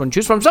decide which one to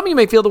choose from. Some of you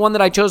may feel the one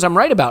that I chose I'm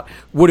right about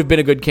would have been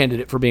a good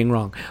candidate for being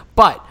wrong.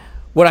 But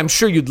what I'm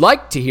sure you'd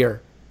like to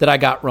hear that I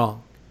got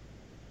wrong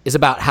is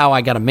about how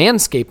I got a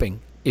manscaping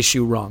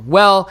issue wrong.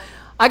 Well,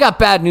 I got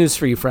bad news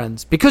for you,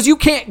 friends, because you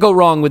can't go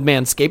wrong with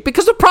Manscaped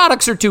because the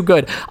products are too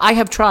good. I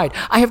have tried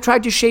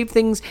to shave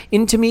things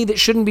into me that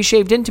shouldn't be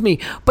shaved into me,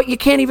 but you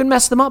can't even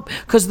mess them up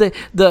because the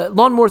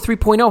Lawnmower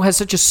 3.0 has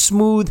such a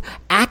smooth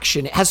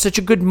action. It has such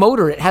a good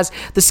motor. It has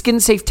the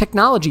skin-safe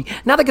technology.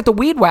 Now they get the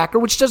Weed Whacker,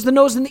 which does the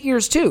nose and the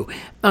ears too.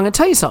 I'm going to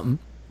tell you something.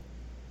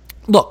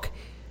 Look,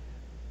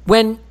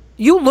 when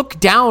you look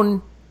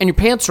down and your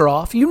pants are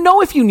off, you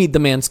know if you need the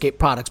Manscaped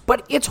products,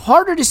 but it's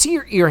harder to see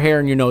your ear hair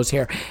and your nose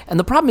hair. And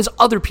the problem is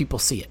other people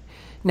see it.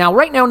 Now,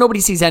 right now, nobody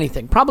sees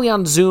anything. Probably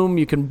on Zoom,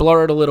 you can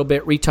blur it a little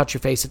bit, retouch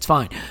your face, it's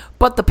fine.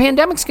 But the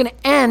pandemic's going to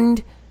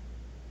end,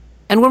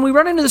 and when we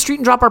run into the street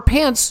and drop our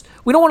pants,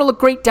 we don't want to look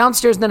great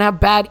downstairs and then have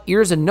bad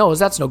ears and nose.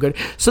 That's no good.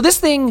 So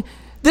this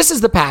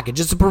is the package.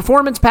 It's a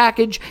performance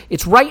package.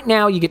 It's right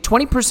now. You get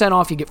 20%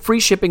 off. You get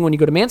free shipping when you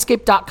go to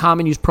manscaped.com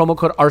and use promo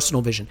code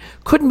ArsenalVision.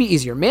 Couldn't be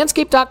easier.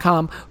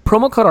 Manscaped.com,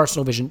 promo code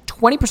ArsenalVision,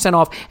 20%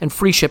 off and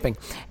free shipping.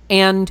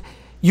 And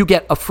you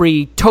get a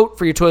free tote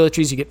for your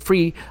toiletries. You get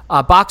free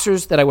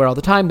boxers that I wear all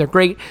the time. They're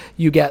great.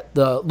 You get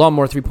the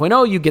Lawnmower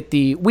 3.0. You get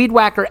the Weed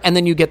Whacker. And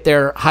then you get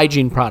their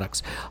hygiene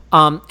products.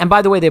 And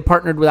by the way, they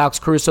partnered with Alex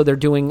Caruso. They're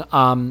doing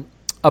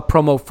a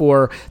promo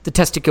for the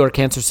Testicular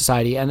Cancer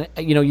Society. And,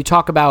 you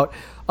talk about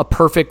a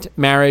perfect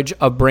marriage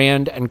of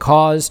brand and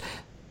cause.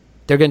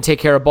 They're going to take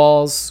care of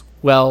balls.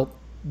 Well,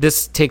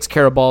 this takes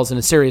care of balls in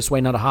a serious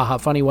way, not a ha-ha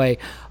funny way.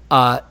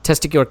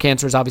 Testicular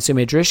cancer is obviously a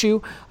major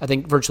issue. I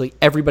think virtually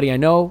everybody I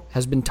know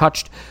has been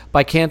touched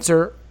by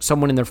cancer,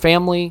 someone in their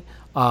family,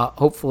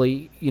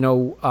 hopefully,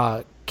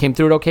 came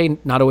through it okay.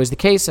 Not always the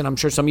case, and I'm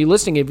sure some of you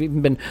listening have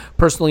even been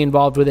personally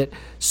involved with it.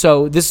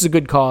 So this is a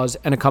good cause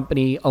and a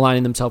company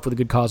aligning themselves with a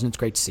good cause, and it's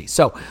great to see.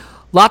 So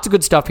lots of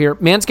good stuff here.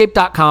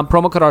 Manscaped.com,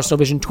 promo code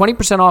ArsenalVision,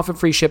 20% off and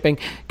free shipping.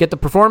 Get the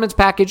performance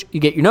package. You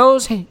get your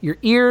nose, your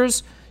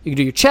ears, you can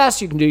do your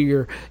chest, you can do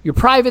your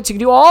privates, you can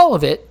do all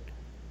of it.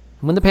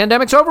 And when the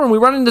pandemic's over and we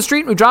run in the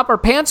street and we drop our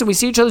pants and we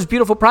see each other's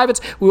beautiful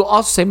privates, we will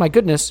also say, my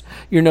goodness,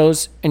 your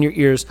nose and your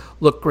ears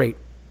look great.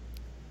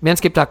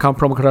 Manscaped.com,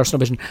 promo code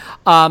ArsenalVision.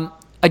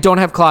 I don't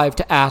have Clive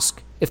to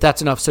ask if that's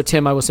enough. So,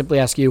 Tim, I will simply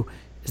ask you,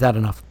 is that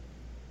enough?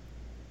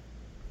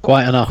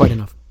 Quite enough. Quite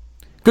enough.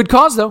 Good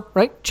cause, though,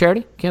 right?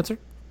 Charity, cancer?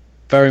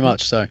 Very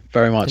much so.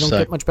 Very much so. Don't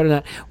get much better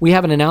than that. We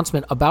have an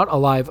announcement about a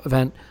live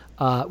event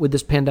with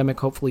this pandemic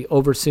hopefully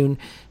over soon,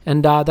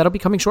 and that'll be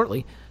coming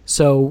shortly.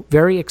 So,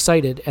 very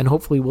excited, and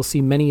hopefully we'll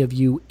see many of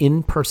you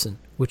in person,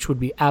 which would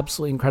be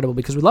absolutely incredible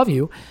because we love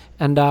you,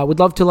 and would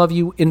love to love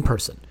you in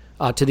person.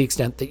 To the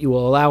extent that you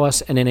will allow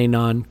us and in a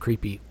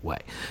non-creepy way.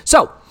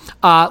 So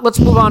let's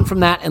move on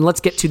from that and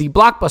let's get to the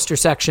blockbuster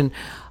section.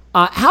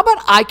 How about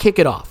I kick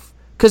it off?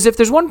 Because if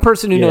there's one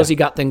person who knows he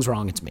got things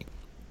wrong, it's me.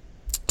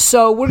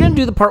 So we're going to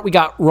do the part we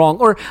got wrong,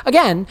 or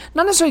again,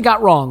 not necessarily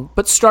got wrong,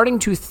 but starting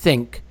to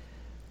think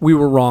we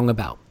were wrong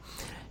about.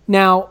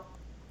 Now,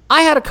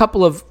 I had a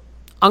couple of,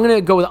 I'm going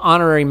to go with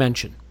honorary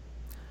mention.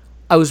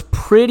 I was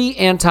pretty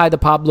anti the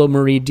Pablo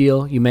Marie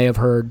deal, you may have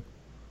heard.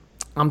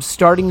 I'm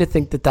starting to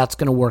think that that's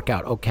going to work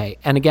out okay.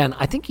 And again,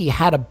 I think he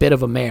had a bit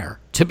of a mare,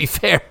 to be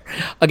fair,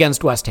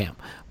 against West Ham.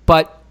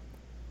 But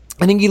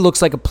I think he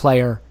looks like a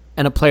player,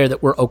 and a player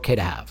that we're okay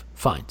to have.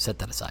 Fine, set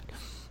that aside.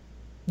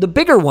 The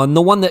bigger one,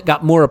 the one that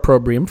got more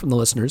opprobrium from the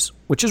listeners,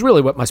 which is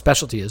really what my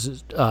specialty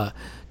is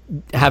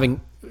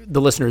having the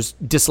listeners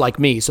dislike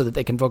me so that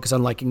they can focus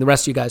on liking the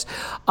rest of you guys,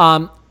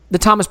 the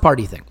Thomas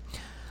Partey thing.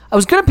 I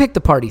was going to pick the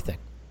Partey thing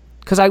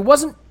because I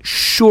wasn't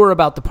sure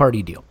about the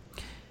Partey deal.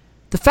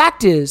 The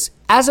fact is,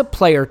 as a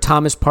player,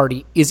 Thomas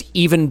Partey is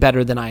even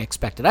better than I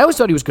expected. I always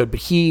thought he was good, but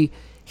he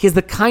is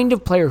the kind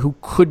of player who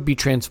could be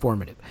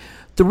transformative.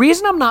 The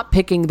reason I'm not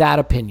picking that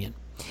opinion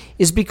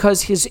is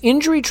because his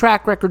injury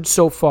track record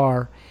so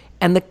far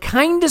and the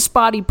kind of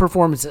spotty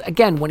performances,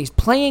 again, when he's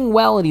playing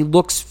well and he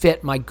looks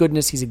fit, my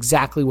goodness, he's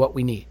exactly what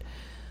we need.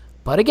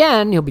 But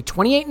again, he'll be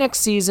 28 next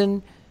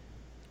season,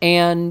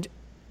 and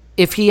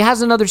if he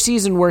has another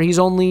season where he's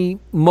only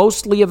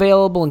mostly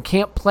available and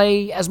can't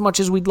play as much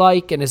as we'd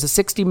like and is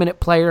a 60-minute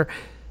player,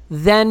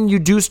 then you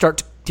do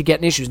start to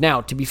get issues.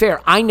 Now, to be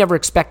fair, I never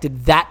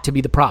expected that to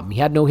be the problem. He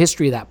had no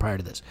history of that prior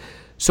to this.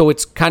 So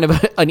it's kind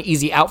of an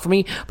easy out for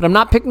me. But I'm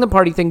not picking the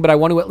Partey thing, but I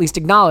want to at least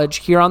acknowledge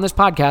here on this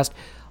podcast,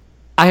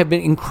 I have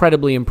been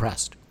incredibly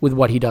impressed with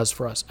what he does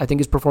for us. I think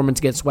his performance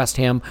against West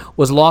Ham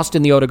was lost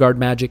in the Odegaard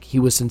magic. He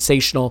was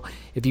sensational.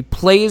 If he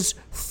plays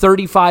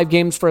 35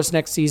 games for us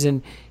next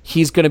season,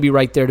 he's going to be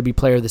right there to be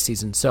player of the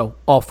season. So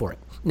all for it.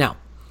 Now,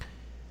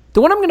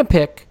 the one I'm going to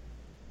pick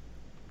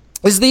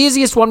is the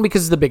easiest one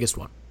because it's the biggest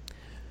one.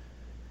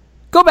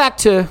 Go back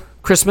to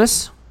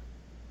Christmas,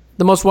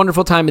 the most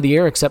wonderful time of the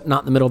year, except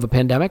not in the middle of a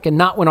pandemic, and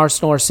not when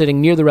Arsenal are sitting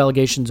near the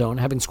relegation zone,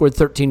 having scored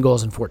 13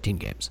 goals in 14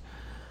 games.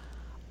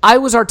 I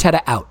was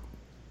Arteta out.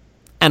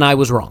 And I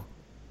was wrong.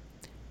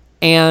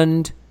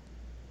 And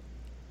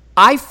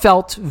I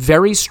felt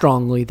very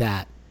strongly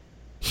that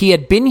he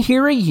had been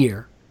here a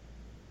year,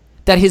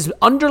 that his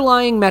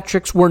underlying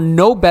metrics were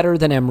no better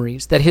than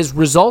Emery's, that his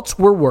results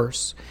were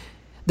worse,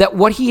 that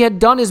what he had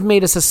done is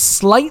made us a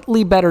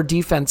slightly better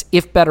defense,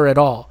 if better at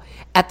all,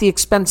 at the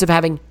expense of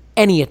having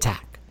any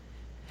attack.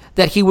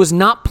 That he was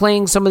not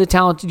playing some of the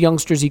talented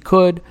youngsters he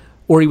could,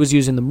 or he was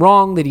using them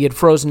wrong, that he had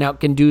frozen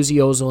out Guendouzi,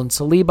 Ozil, and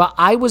Saliba.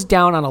 I was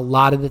down on a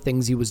lot of the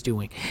things he was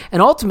doing.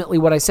 And ultimately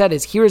what I said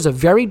is, here's a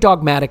very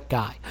dogmatic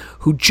guy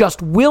who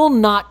just will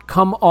not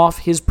come off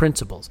his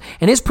principles.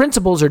 And his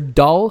principles are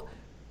dull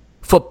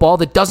football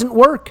that doesn't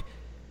work.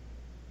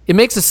 It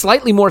makes us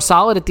slightly more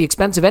solid at the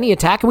expense of any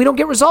attack, and we don't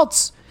get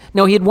results.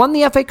 Now, he had won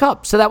the FA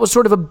Cup, so that was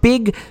sort of a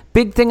big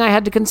thing I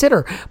had to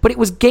consider. But it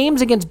was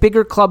games against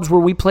bigger clubs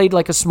where we played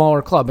like a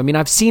smaller club. I mean,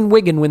 I've seen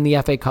Wigan win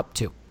the FA Cup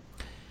too.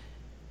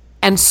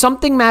 And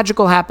something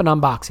magical happened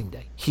on Boxing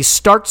Day. He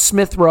starts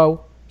Smith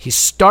Rowe. He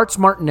starts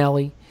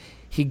Martinelli.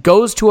 He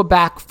goes to a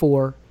back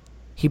four.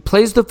 He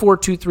plays the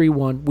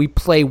 4-2-3-1. We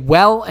play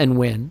well and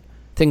win,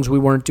 things we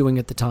weren't doing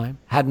at the time,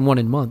 hadn't won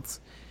in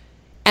months.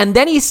 And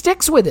then he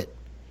sticks with it.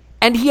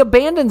 And he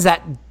abandons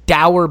that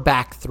dour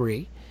back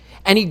three.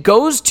 And he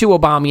goes to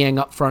Aubameyang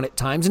up front at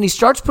times. And he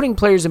starts putting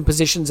players in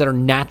positions that are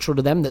natural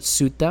to them, that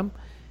suit them.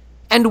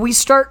 And we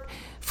start,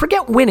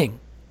 forget winning.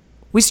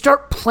 We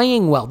start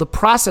playing well. The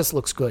process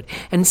looks good.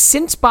 And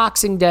since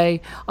Boxing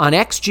Day, on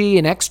XG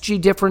and XG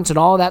difference and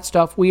all of that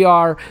stuff, we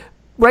are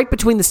right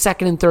between the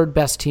second and third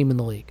best team in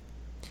the league.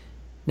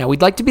 Now,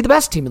 we'd like to be the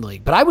best team in the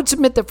league, but I would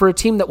submit that for a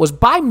team that was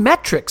by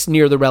metrics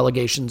near the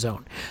relegation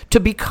zone, to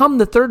become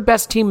the third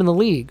best team in the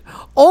league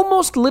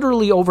almost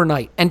literally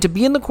overnight, and to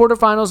be in the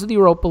quarterfinals of the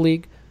Europa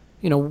League,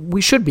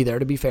 we should be there,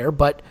 to be fair,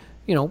 but,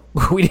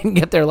 we didn't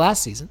get there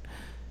last season.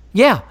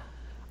 Yeah,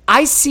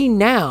 I see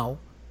now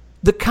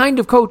the kind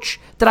of coach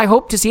that I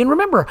hope to see. And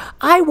remember,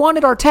 I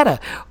wanted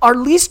Arteta. Our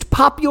least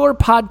popular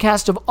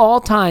podcast of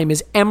all time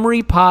is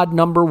Emery Pod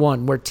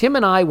 #1, where Tim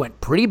and I went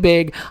pretty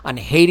big on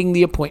hating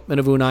the appointment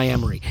of Unai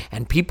Emery.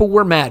 And people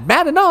were mad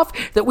enough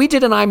that we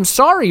did an I'm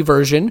sorry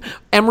version,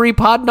 Emery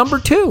Pod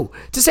 #2,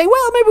 to say,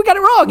 well, maybe we got it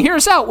wrong. Hear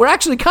us out. We're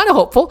actually kind of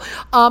hopeful.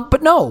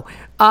 But no,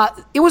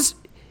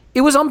 it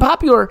was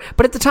unpopular,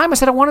 but at the time I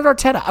said I wanted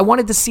Arteta. I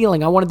wanted the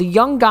ceiling. I wanted the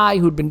young guy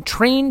who'd been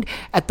trained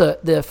at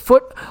the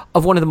foot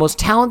of one of the most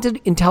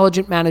talented,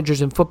 intelligent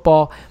managers in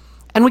football,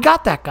 and we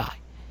got that guy.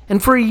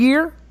 And for a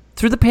year,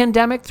 through the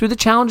pandemic, through the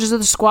challenges of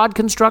the squad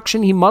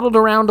construction, he muddled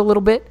around a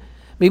little bit.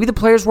 Maybe the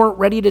players weren't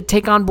ready to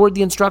take on board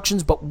the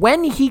instructions, but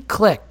when he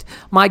clicked,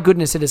 my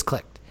goodness, it has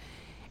clicked.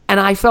 And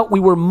I felt we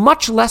were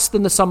much less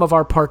than the sum of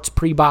our parts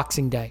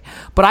pre-Boxing Day.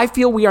 But I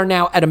feel we are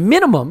now, at a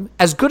minimum,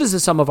 as good as the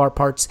sum of our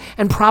parts,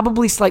 and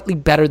probably slightly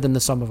better than the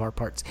sum of our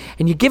parts.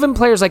 And you give him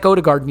players like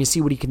Odegaard, and you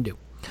see what he can do.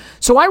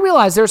 So I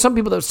realize there are some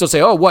people that still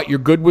say, oh, what, you're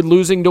good with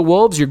losing to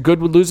Wolves? You're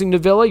good with losing to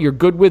Villa? You're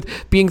good with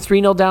being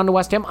 3-0 down to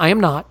West Ham? I am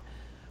not.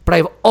 But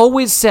I've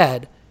always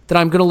said that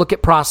I'm going to look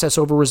at process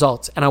over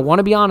results. And I want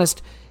to be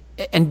honest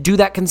and do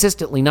that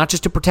consistently, not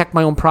just to protect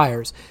my own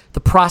priors.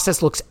 The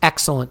process looks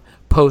excellent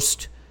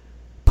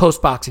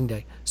post-Boxing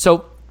Day.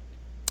 So,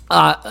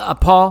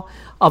 Paul,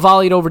 I'll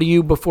volley it over to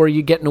you before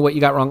you get into what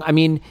you got wrong. I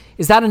mean,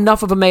 is that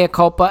enough of a mea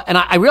culpa? And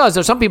I realize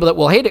there's some people that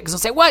will hate it because they'll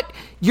say, what?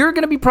 You're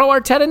going to be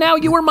pro-Arteta now?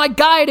 You were my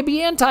guy to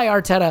be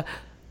anti-Arteta.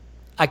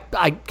 I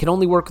can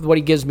only work with what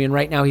he gives me, and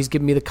right now he's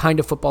giving me the kind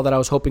of football that I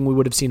was hoping we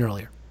would have seen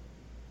earlier.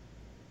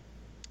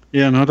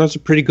 Yeah, no, that's a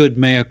pretty good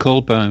mea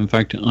culpa. In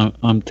fact,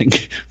 I'm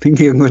thinking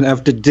I'm going to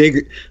have to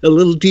dig a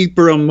little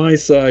deper on my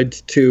side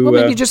to. Well,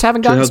 maybe you just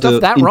haven't gotten stuff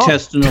that wrong.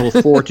 Intestinal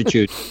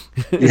fortitude.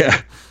 Yeah,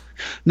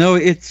 no,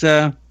 it's.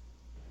 I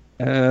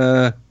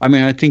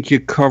mean, I think you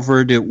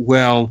covered it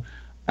well,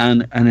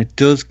 and it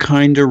does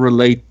kind of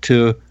relate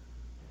to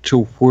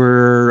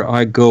where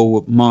I go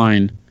with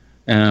mine.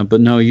 But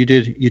no, you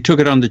did. You took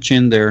it on the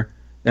chin there.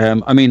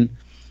 I mean,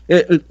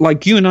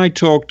 like you and I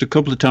talked a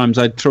couple of times.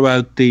 I'd throw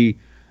out the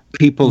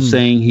people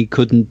saying he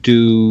couldn't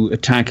do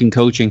attacking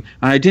coaching.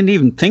 And I didn't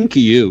even think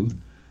of you.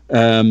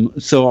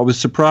 So I was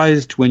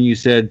surprised when you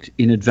said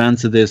in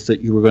advance of this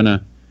that you were going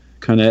to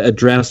kind of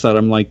address that.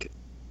 I'm like,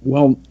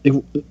 well,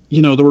 there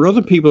were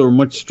other people who were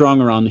much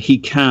stronger on he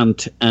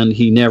can't and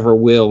he never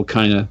will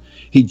kind of.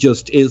 He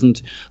just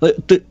isn't.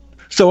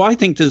 So I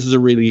think this is a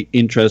really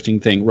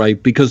interesting thing,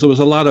 right? Because there was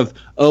a lot of,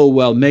 oh,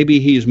 well, maybe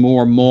he's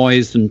more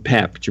Moyes than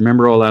Pep. Do you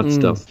remember all that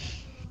stuff?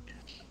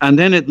 And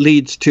then it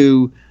leads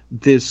to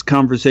this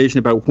conversation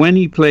about when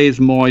he plays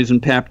Moyes and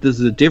Pep. This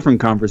is a different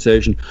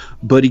conversation,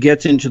 but he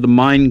gets into the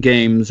mind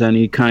games and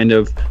he kind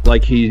of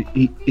like he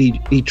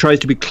tries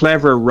to be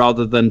clever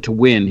rather than to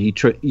win.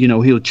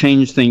 He'll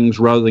change things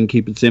rather than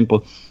keep it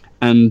simple.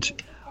 And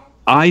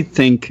I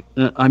think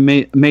I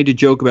made a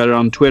joke about it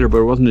on Twitter, but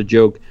it wasn't a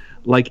joke.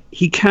 Like,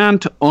 he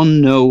can't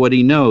unknow what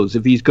he knows.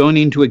 If he's going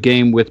into a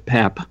game with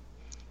Pep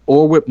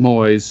or with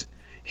Moyes,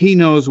 he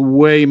knows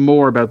way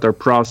more about their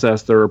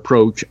process, their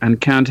approach,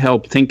 and can't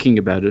help thinking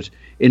about it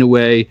in a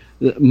way.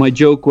 My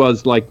joke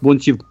was, like,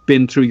 once you've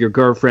been through your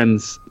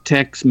girlfriend's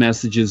text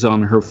messages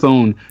on her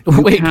phone,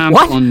 you can't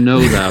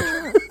unknow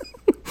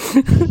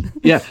that.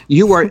 Yeah,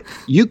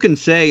 you can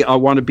say, I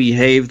want to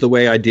behave the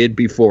way I did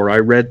before I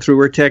read through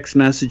her text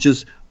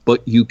messages,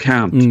 but you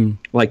can't.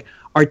 Like,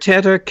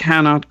 Arteta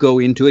cannot go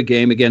into a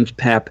game against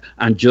Pep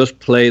and just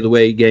play the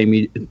way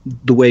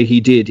he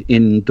did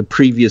in the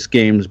previous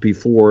games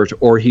before it,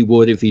 or he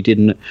would if he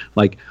didn't.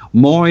 Like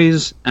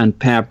Moyes and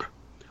Pep,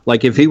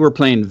 like if he were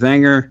playing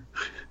Wenger,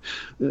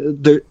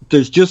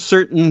 there's just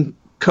certain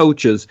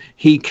coaches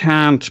he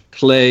can't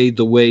play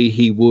the way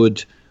he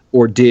would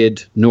or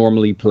did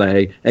normally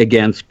play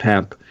against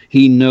Pep.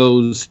 He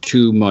knows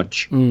too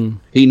much.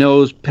 He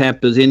knows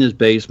Pep is in his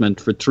basement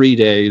for 3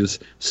 days,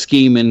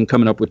 scheming,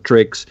 coming up with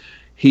tricks.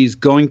 He's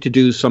going to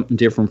do something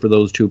different for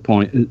those two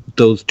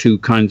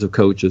kinds of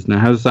coaches. Now,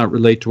 how does that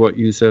relate to what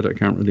you said? I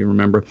can't really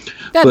remember.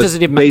 That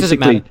doesn't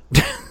matter.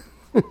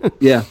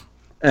 Yeah,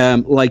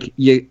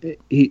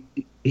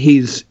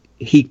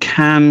 he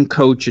can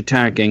coach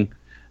attacking,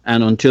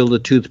 and until the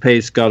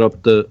toothpaste got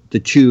up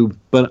the tube.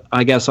 But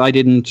I guess I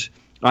didn't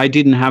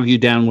have you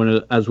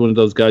down as one of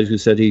those guys who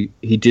said he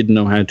didn't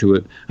know how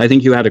to. I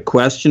think you had a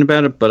question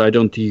about it, but I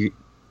don't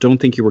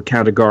think you were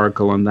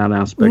categorical on that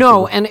aspect.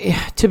 No, and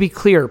to be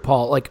clear,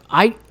 Paul, like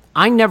I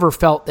never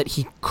felt that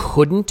he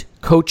couldn't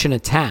coach an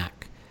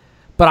attack,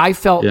 but I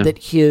felt that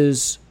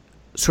his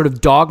sort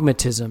of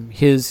dogmatism,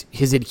 his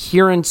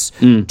adherence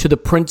to the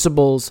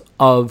principles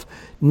of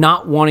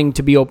not wanting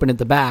to be open at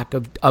the back,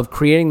 of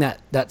creating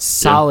that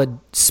solid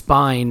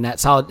spine, that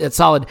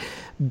solid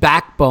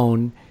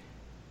backbone,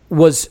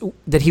 was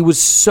that he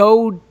was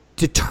so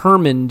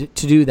determined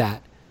to do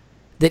that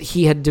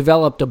he had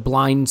developed a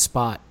blind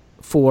spot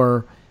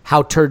for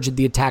how turgid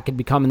the attack had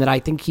become, and that I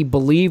think he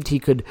believed he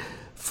could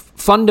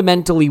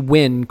fundamentally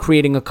win,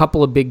 creating a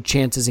couple of big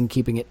chances and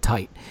keeping it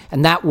tight.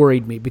 And that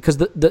worried me, because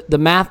the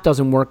math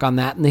doesn't work on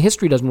that, and the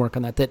history doesn't work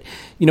on that. That,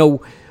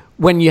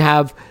 when you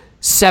have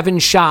 7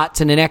 shots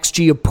and an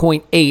XG of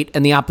 0.8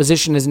 and the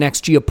opposition is an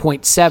XG of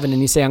 0.7, and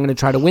you say, I'm going to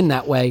try to win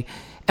that way,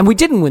 and we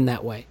didn't win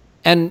that way.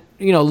 And,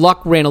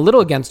 luck ran a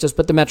little against us,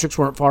 but the metrics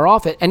weren't far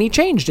off it. And he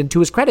changed. And to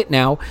his credit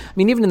now, I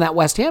mean, even in that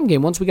West Ham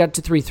game, once we got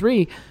to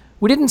 3-3,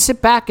 we didn't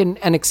sit back and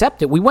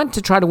accept it. We went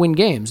to try to win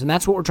games, and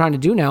that's what we're trying to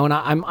do now, and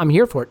I'm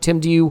here for it. Tim,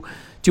 do you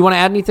want to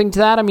add anything to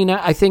that? I mean,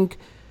 I think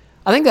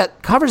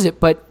that covers it,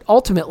 but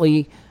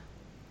ultimately,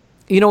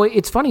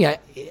 it's funny.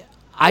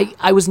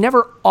 I was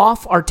never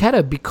off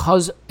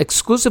Arteta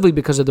exclusively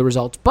because of the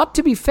results. But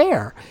to be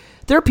fair,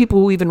 there are people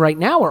who even right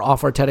now are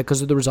off Arteta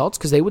because of the results,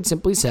 because they would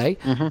simply say,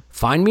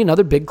 find me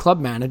another big club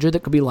manager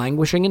that could be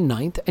languishing in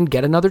 9th and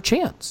get another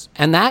chance.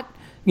 And that,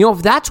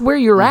 if that's where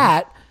you're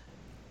at,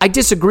 I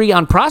disagree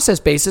on process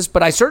basis,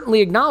 but I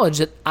certainly acknowledge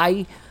that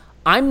I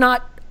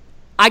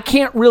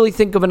can't really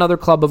think of another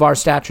club of our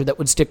stature that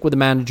would stick with a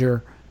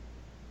manager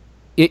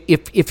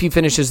if he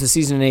finishes the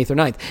season in 8th or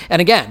 9th.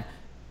 And again,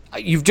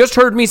 you've just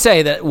heard me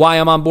say that why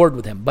I'm on board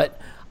with him,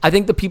 but I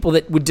think the people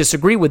that would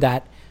disagree with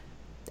that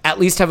at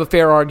least have a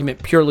fair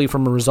argument purely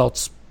from a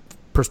results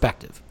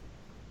perspective.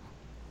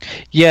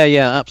 Yeah,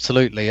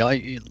 absolutely.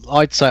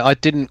 I'd say I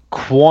didn't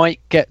quite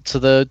get to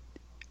the.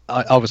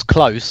 I was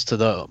close to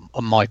the.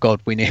 Oh my God,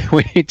 we need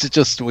to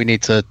just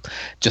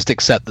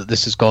accept that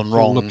this has gone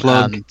wrong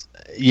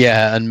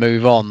and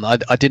move on.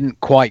 I didn't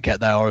quite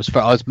get there. I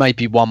was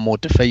maybe one more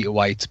defeat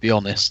away, to be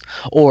honest,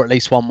 or at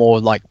least one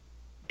more like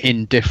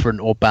indifferent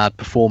or bad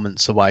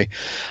performance away.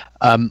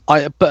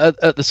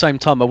 But at the same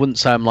time, I wouldn't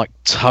say I'm like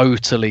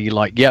totally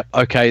like, yep,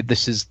 okay,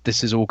 this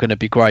is all going to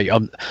be great.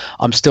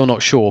 I'm still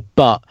not sure,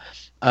 but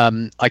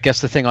I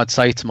guess the thing I'd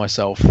say to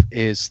myself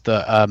is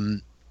that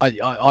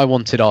I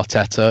wanted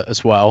Arteta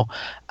as well,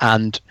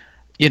 and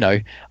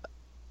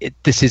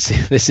this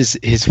is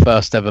his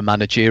first ever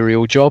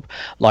managerial job.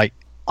 Like,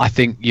 I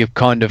think you've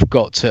kind of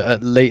got to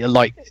at least,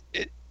 like,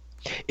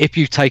 if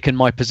you've taken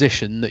my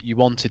position that you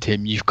wanted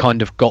him, you've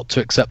kind of got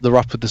to accept the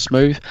rough with the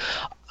smooth.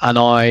 And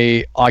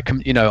I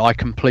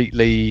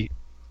completely,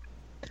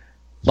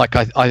 like,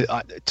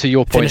 I to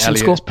your point,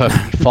 Elliot, it's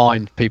perfectly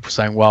fine. People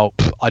saying, well,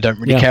 I don't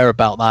really care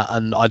about that,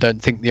 and I don't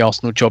think the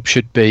Arsenal job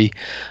should be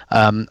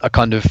a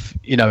kind of,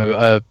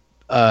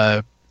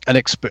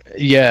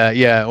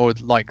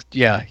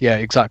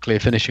 exactly, a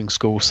finishing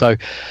school. So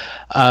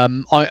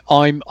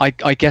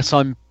I guess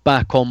I'm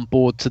back on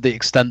board to the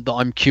extent that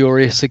I'm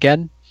curious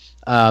again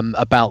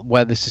about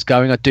where this is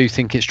going. I do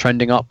think it's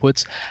trending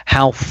upwards.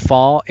 How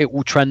far it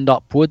will trend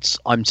upwards,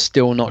 I'm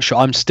still not sure.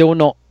 I'm still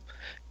not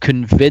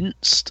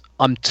convinced.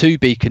 I'm to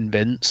be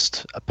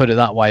convinced, put it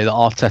that way, that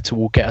Arteta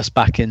will get us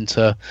back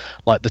into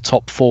like the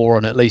top 4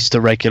 on at least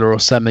a regular or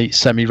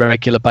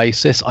semi-regular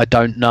basis. I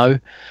don't know.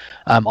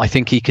 I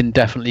think he can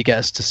definitely get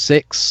us to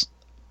 6,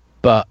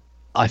 but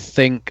I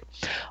think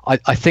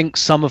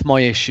some of my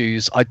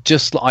issues, I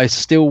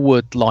still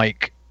would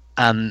like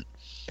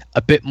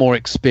a bit more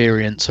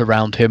experience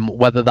around him,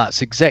 whether that's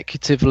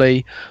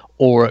executively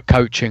or at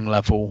coaching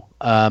level,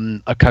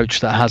 a coach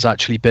that has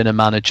actually been a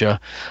manager.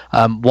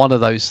 One of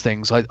those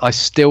things, I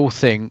still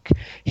think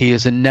he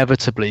is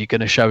inevitably going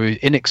to show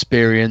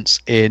inexperience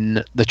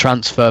in the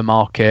transfer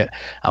market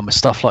and with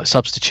stuff like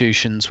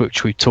substitutions,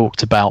 which we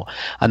talked about.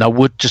 And I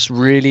would just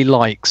really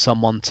like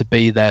someone to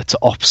be there to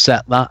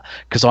offset that,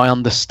 because I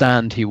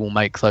understand he will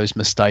make those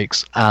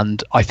mistakes,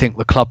 and I think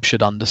the club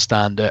should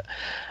understand it.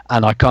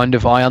 And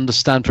I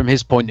understand from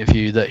his point of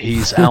view that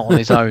he's out on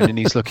his own and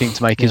he's looking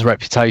to make his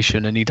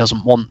reputation, and he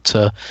doesn't want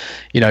to,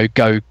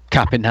 go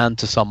cap in hand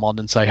to someone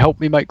and say, help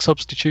me make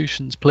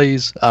substitutions,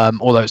 please.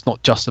 Although it's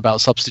not just about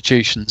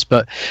substitutions,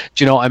 but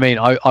do you know what I mean?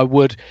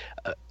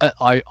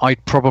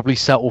 I'd probably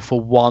settle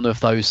for one of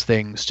those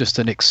things, just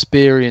an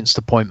experienced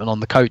appointment on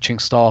the coaching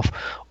staff,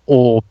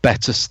 or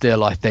better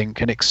still, I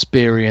think, an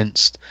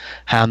experienced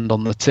hand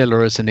on the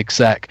tiller as an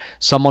exec,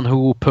 someone who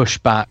will push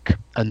back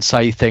and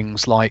say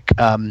things like,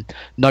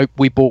 nope,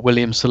 we bought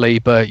William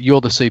Saliba,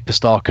 you're the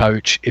superstar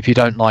coach, if you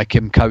don't like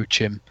him, coach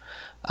him.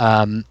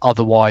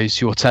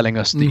 Otherwise, you're telling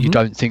us that you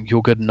don't think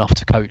you're good enough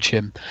to coach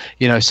him.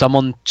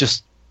 Someone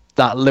just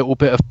that little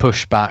bit of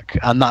pushback,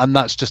 and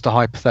that's just a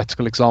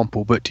hypothetical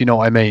example, but do you know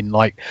what I mean?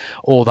 Like,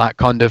 or that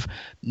kind of,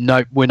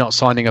 no, we're not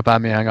signing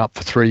Aubameyang up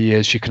for 3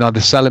 years. You can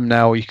either sell him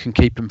now or you can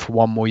keep him for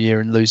 1 more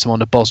year and lose him on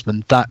to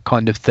Bosman. That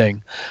kind of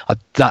thing.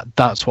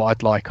 That's what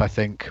I'd like, I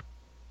think.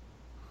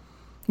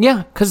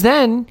 Yeah, because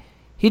then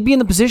he'd be in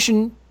the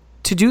position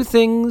to do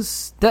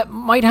things that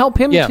might help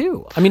him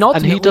too. I mean,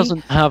 ultimately, and he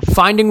doesn't have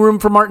finding room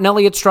for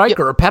Martinelli at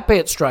striker, or Pepe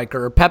at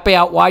striker, or Pepe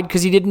out wide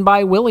because he didn't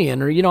buy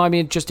Willian, or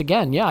just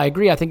again, I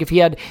agree. I think if he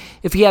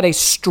had a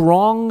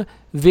strong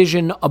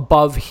vision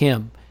above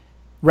him,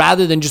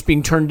 rather than just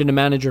being turned into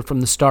manager from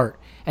the start,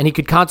 and he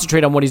could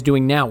concentrate on what he's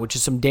doing now, which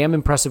is some damn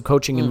impressive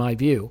coaching in my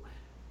view.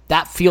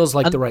 That feels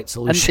like the right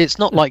solution. And it's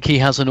not like he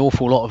has an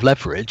awful lot of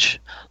leverage.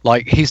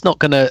 Like, he's not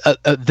going to,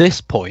 at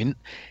this point,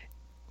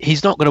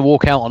 he's not going to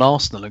walk out on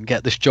Arsenal and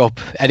get this job.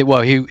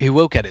 Well, he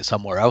will get it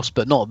somewhere else,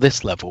 but not at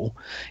this level.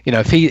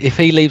 If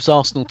he leaves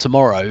Arsenal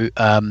tomorrow,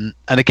 and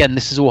again,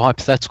 this is all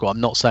hypothetical. I'm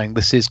not saying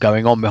this is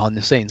going on behind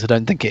the scenes. I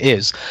don't think it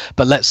is.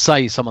 But let's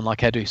say someone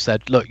like Edu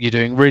said, look, you're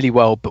doing really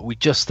well, but we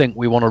just think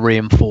we want to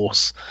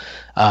reinforce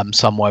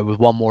somewhere with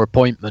one more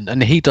appointment.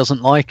 And he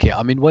doesn't like it.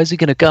 I mean, where's he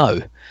going to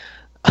go?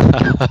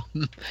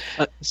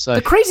 So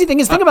the crazy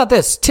thing is, think about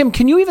this. Tim,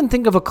 can you even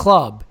think of a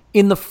club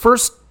in the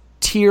first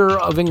tier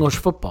of English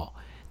football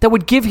that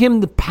would give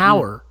him the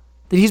power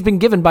that he's been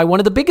given by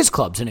one of the biggest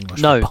clubs in English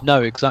football?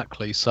 No,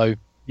 exactly. So,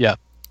 yeah.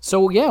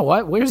 So, yeah,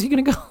 where's he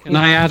going to go? Can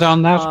I add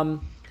on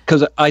that?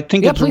 Because I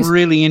think it's please.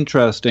 really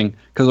interesting,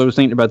 because I was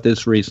thinking about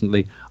this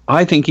recently.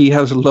 I think he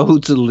has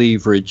loads of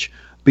leverage,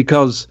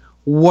 because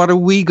what are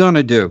we going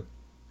to do?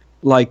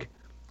 Like,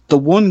 the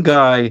one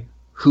guy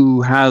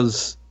who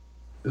is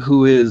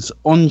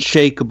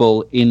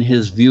unshakable in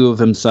his view of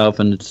himself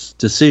and his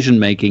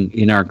decision-making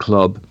in our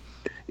club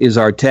is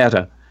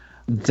Arteta.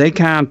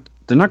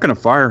 They're not going to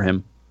fire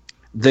him.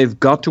 They've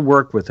got to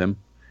work with him.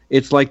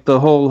 It's like the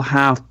whole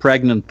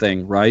half-pregnant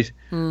thing, right?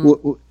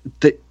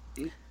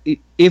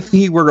 If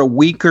he were a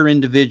weaker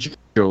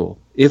individual,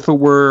 if it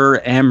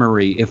were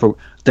Emery,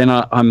 then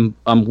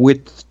I'm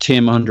with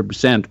Tim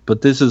 100%.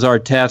 But this is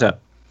Arteta.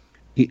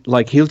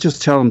 He'll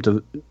just tell him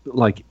to,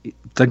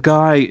 the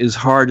guy is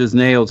hard as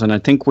nails, and I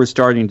think we're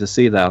starting to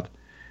see that.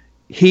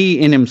 He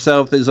in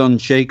himself is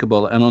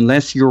unshakable, and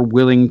unless you're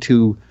willing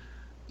to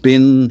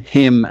bin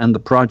him and the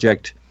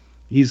project,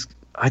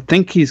 I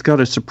think he's got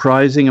a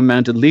surprising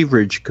amount of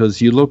leverage,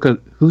 because you look at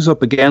who's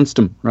up against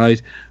him,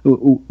 right?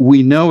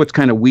 We know it's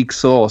kind of weak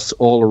sauce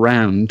all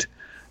around.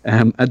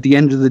 At the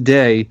end of the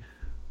day,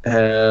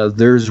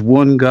 there's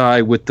one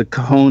guy with the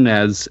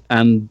cojones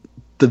and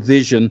the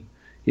vision.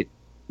 It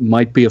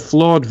might be a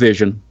flawed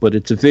vision, but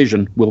it's a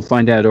vision. We'll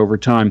find out over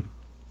time.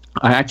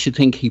 I actually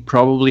think he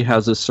probably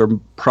has a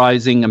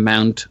surprising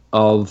amount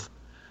of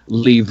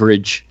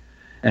leverage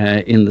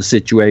in the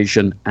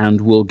situation,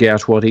 and will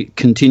get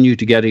continue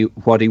to get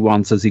what he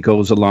wants as he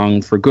goes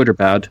along, for good or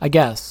bad. I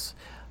guess.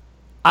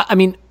 I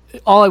mean,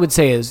 all I would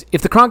say is,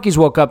 if the Kroenkes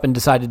woke up and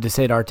decided to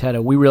say to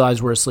Arteta, we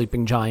realize we're a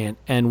sleeping giant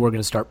and we're going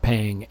to start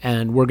paying,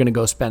 and we're going to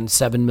go spend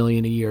 $7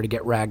 million a year to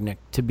get Ragnick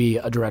to be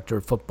a director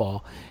of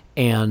football,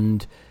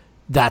 and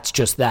that's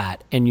just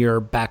that, and you're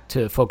back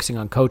to focusing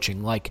on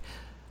coaching.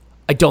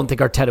 I don't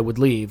think Arteta would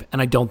leave,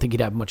 and I don't think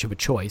he'd have much of a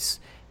choice.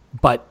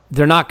 But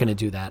they're not going to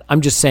do that.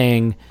 I'm just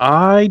saying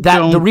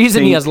the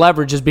reason he has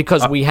leverage is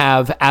because we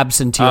have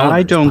absentee owners.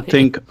 I don't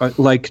think,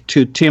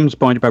 to Tim's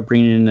point about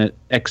bringing in an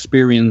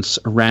experience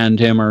around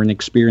him, or an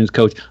experienced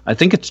coach, I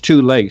think it's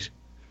too late.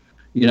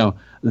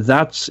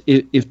 That's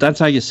if that's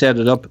how you set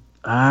it up.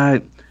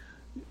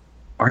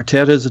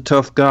 Arteta's a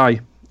tough guy.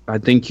 I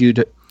think You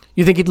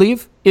think he'd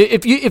leave?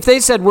 If they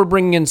said we're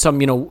bringing in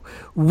some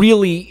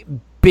really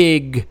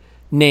big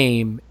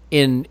name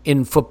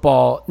in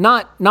football,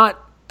 not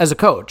as a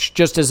coach,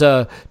 just as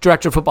a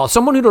director of football,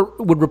 someone who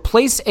would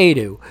replace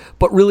Edu,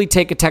 but really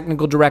take a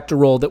technical director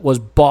role that was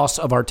boss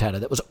of Arteta,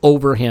 that was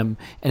over him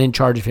and in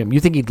charge of him. You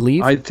think he'd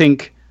leave? I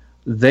think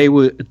they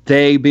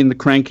being the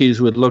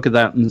Kroenkes, would look at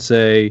that and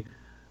say,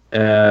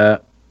 oil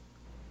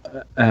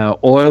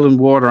and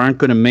water aren't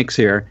going to mix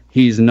here.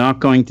 He's not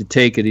going to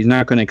take it. He's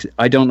not going to.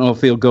 I don't know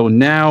if he'll go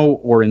now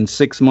or in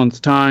 6 months'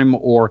 time,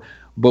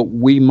 but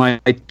we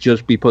might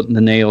just be putting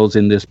the nails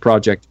in this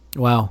project.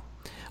 Wow.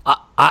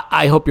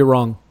 I hope you're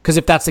wrong, because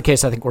if that's the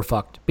case, I think we're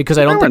fucked. Because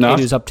I don't think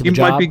Edu's up to the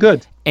job. You might be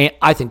good. And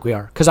I think we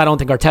are, because I don't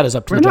think Arteta's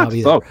up to the job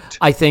either. Fucked.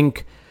 I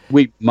think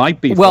we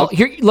might be. Well, fucked,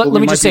 here, but let we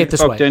me might just say be it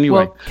this fucked way.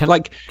 Anyway,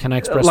 Well, can I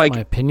express my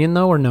opinion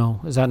though, or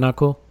no? Is that not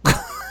cool?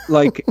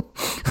 like,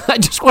 I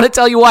just want to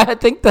tell you why I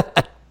think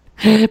that.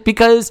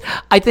 Because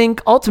I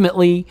think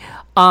ultimately,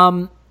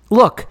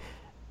 look,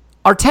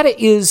 Arteta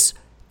is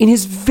in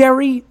his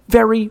very,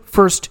 very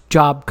first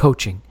job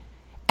coaching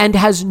and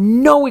has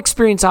no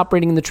experience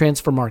operating in the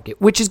transfer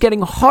market, which is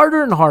getting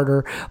harder and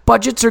harder.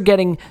 Budgets are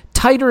getting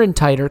tighter and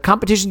tighter.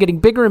 Competition is getting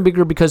bigger and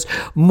bigger because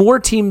more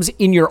teams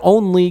in your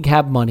own league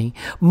have money.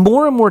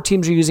 More and more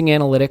teams are using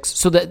analytics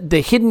so that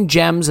the hidden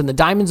gems and the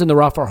diamonds in the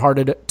rough are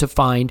harder to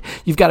find.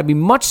 You've got to be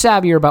much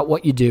savvier about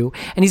what you do.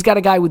 And he's got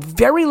a guy with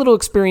very little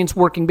experience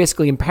working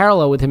basically in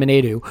parallel with him and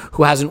Edu,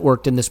 who hasn't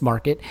worked in this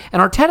market.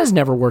 And Arteta's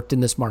never worked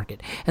in this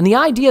market. And the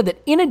idea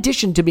that in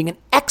addition to being an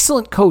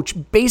excellent coach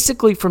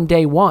basically from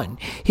day one,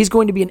 he's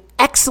going to be an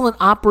excellent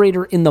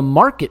operator in the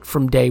market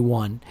from day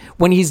one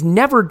when he's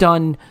never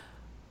done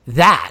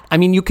that. I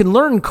mean, you can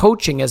learn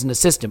coaching as an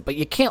assistant, but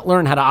you can't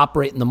learn how to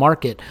operate in the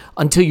market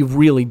until you've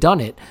really done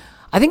it.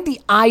 I think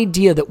the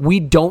idea that we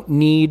don't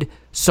need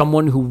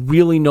someone who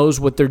really knows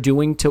what they're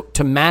doing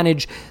to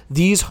manage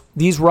these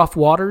rough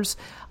waters,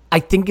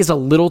 I think is a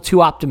little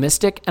too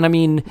optimistic. And I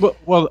mean,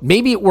 well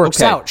maybe it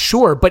works out,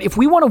 sure. But if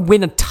we want to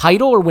win a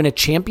title or win a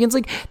Champions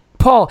League,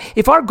 Paul,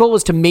 if our goal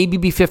is to maybe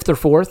be 5th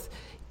or 4th,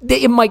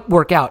 it might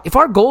work out. If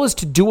our goal is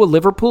to do a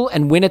Liverpool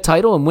and win a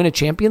title and win a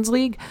Champions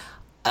League,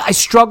 I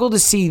struggle to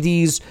see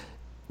these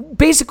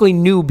basically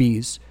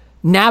newbies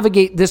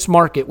navigate this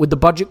market with the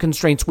budget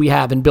constraints we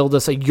have and build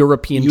us a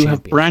European champion. You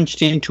have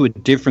branched into a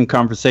different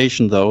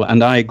conversation, though,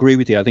 and I agree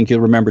with you. I think you'll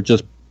remember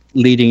just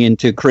leading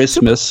into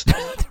Christmas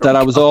that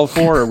I was all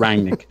for a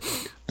Rangnick.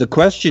 The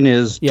question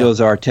is, does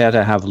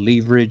Arteta have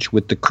leverage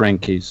with the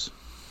Crankies?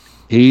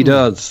 He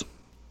does.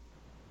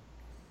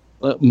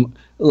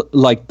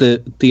 Like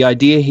the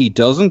idea he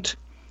doesn't,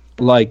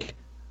 like...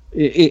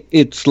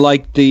 It's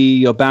like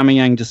the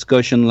Aubameyang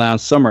discussion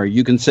last summer.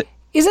 You can say,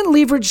 isn't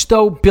leverage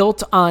though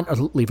built on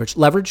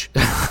leverage?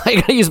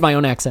 I gotta use my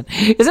own accent.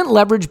 Isn't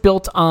leverage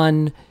built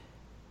on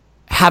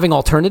having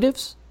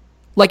alternatives?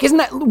 Like, isn't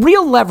that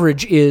real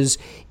leverage? Is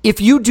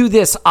if you do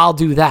this, I'll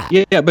do that.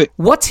 Yeah, but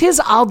what's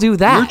his? I'll do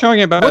that. You're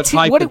talking about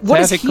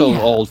hypothetical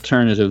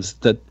alternatives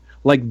that,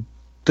 like,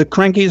 the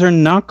Crankies are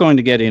not going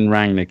to get in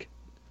Rangnick.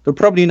 They're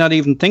probably not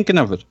even thinking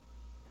of it.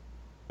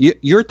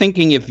 You're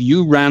thinking if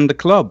you ran the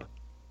club.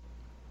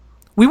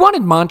 We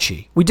wanted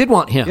Monchi. We did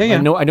want him. Yeah.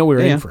 I know we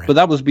were in for him. But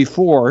that was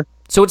before.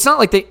 So it's not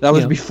like they... That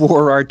was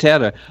before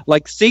Arteta.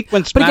 Like,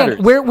 sequence matters.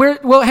 But again,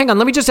 well, hang on.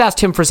 Let me just ask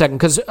Tim for a second,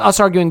 because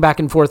us arguing back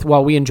and forth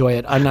while we enjoy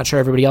it, I'm not sure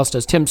everybody else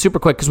does. Tim, super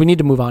quick, because we need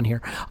to move on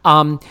here.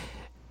 I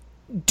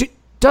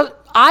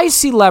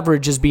see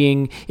leverage as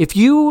being, if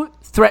you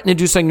threaten to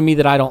do something to me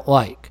that I don't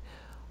like,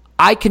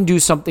 I can do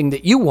something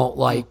that you won't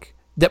like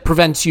that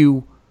prevents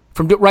you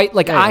from... Right?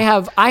 Like, I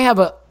have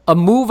a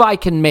move I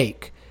can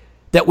make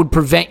that would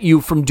prevent you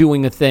from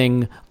doing a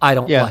thing I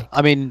don't like.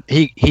 I mean,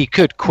 he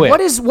could quit.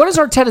 What is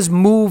Arteta's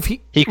move?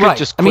 He could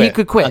just quit. I mean, he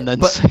could quit. And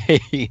then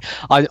say...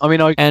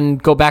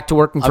 and go back to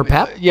working for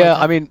Pep? Yeah,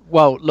 I mean,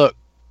 well, look,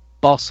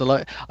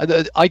 Barcelona...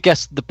 I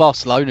guess the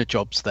Barcelona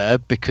job's there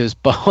because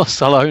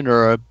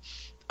Barcelona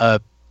are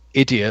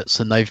idiots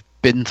and they've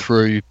been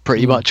through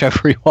pretty much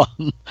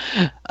everyone.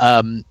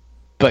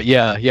 But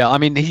yeah, I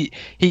mean,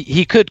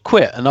 he could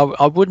quit, and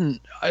I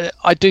wouldn't...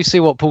 I do see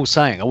what Paul's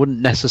saying. I wouldn't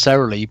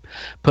necessarily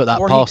put that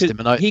past him.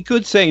 And he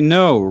could say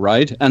no,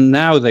 right? And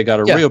now they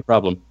got a real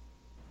problem.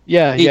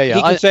 Yeah.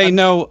 He could say,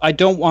 no, I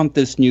don't want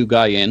this new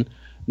guy in.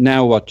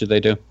 Now what do they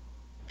do?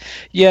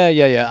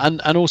 Yeah. And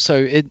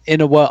also,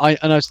 in a way...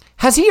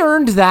 Has he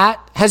earned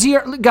that? Has he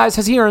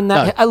earned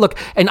that? No. Look,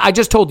 and I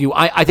just told you,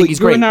 I think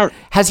he's great.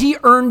 Has he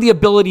earned the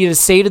ability to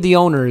say to the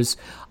owners...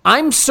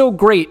 I'm so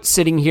great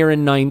sitting here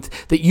in 9th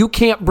that you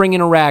can't bring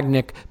in a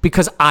Rangnick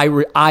because I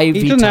veto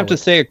He doesn't have to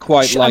say it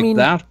quite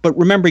that. But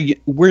remember,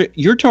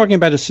 you're talking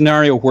about a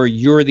scenario where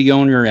you're the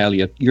owner,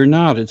 Elliot. You're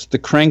not. It's the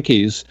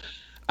Crankies.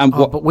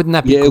 But wouldn't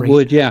that be great? It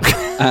would, yeah.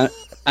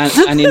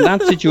 and in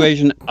that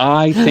situation,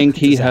 I think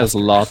he has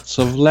lots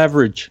of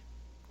leverage.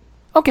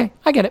 Okay,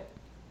 I get it.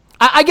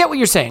 I get what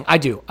you're saying. I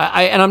do.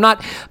 And I'm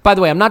not, by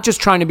the way, I'm not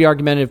just trying to be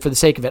argumentative for the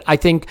sake of it. I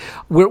think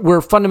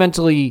we're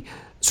fundamentally...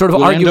 sort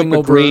of arguing end up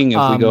over agreeing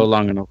if we go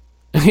long enough.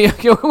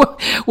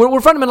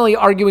 We're fundamentally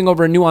arguing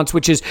over a nuance,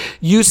 which is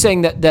you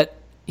saying that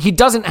he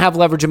doesn't have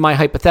leverage in my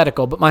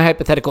hypothetical, but my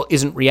hypothetical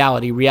isn't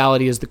reality.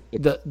 Reality is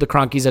the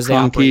Cronkies as they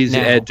operate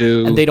now,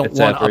 Edu, and they don't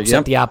want to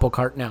upset the apple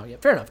cart now. Yeah,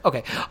 fair enough.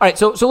 Okay, all right.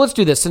 So let's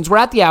do this. Since we're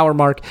at the hour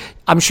mark,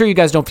 I'm sure you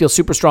guys don't feel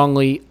super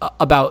strongly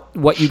about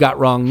what you got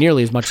wrong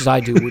nearly as much as I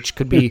do, which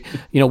could be,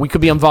 we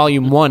could be on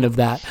volume 1 of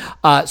that.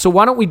 So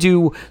why don't we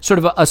do sort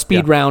of a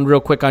speed round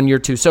real quick on year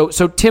 2? So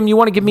Tim, you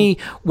want to give me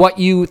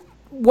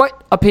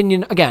what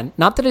opinion, again,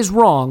 not that is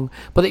wrong,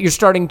 but that you're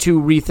starting to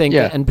rethink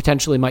and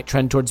potentially might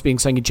trend towards being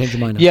something you change your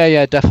mind on?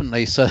 Yeah,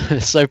 definitely.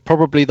 So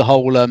probably the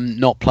whole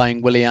not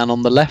playing Willian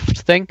on the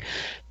left thing.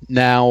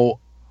 Now,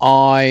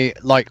 I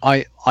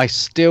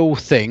still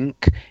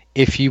think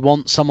if you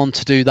want someone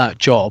to do that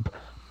job,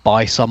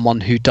 by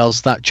someone who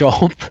does that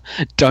job.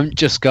 Don't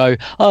just go,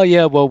 oh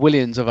yeah, well,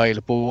 Willian's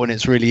available and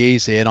it's really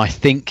easy and I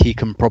think he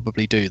can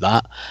probably do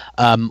that.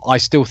 I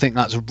still think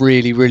that's a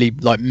really, really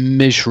like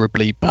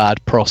miserably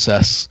bad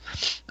process.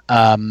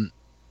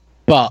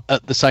 But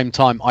at the same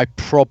time, I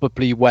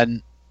probably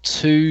went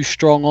too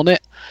strong on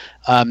it,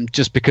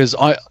 just because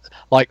I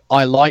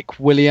like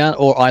Willian,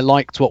 or I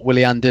liked what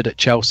Willian did at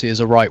Chelsea as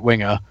a right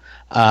winger.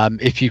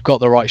 If you've got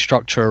the right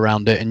structure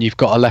around it and you've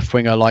got a left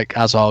winger like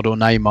Hazard or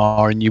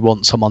Neymar and you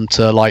want someone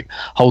to like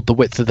hold the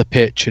width of the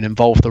pitch and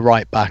involve the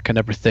right back and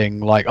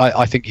everything, like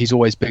I think he's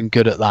always been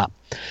good at that.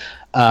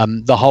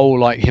 The whole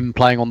like him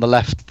playing on the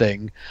left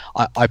thing,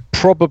 I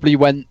probably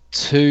went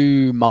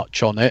too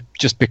much on it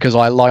just because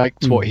I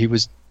liked what he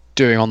was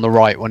doing on the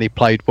right when he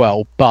played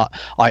well. But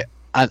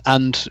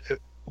and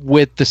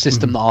with the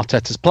system that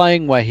Arteta's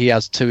playing, where he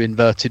has two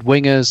inverted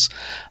wingers,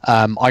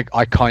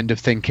 I kind of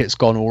think it's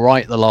gone all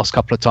right the last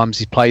couple of times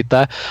he played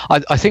there.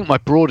 I think my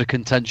broader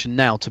contention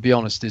now, to be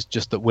honest, is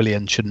just that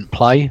Willian shouldn't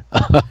play.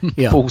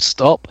 Full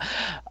stop.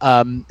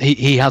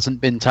 He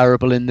hasn't been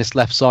terrible in this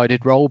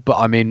left-sided role, but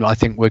I mean, I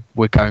think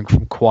we're going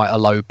from quite a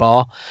low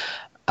bar.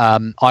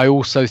 I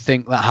also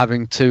think that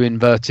having two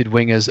inverted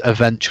wingers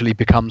eventually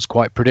becomes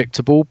quite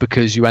predictable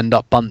because you end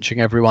up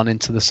bunching everyone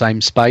into the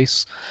same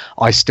space.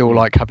 I still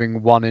like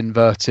having one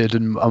inverted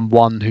and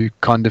one who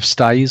kind of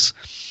stays.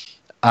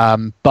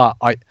 But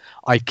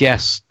I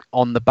guess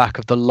on the back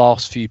of the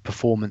last few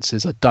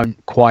performances, I don't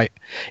quite...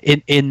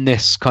 In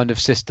this kind of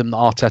system that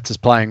Arteta's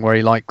playing where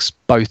he likes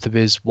both of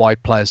his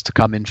wide players to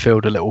come in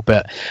field a little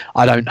bit,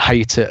 I don't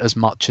hate it as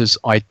much as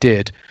I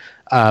did.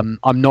 I'm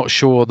not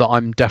sure that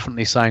I'm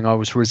definitely saying I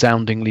was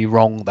resoundingly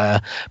wrong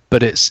there,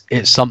 but it's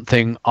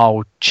something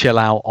I'll chill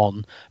out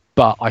on.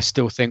 But I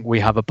still think we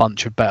have a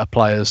bunch of better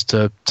players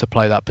to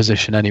play that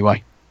position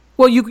anyway.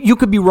 Well, you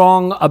could be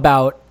wrong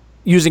about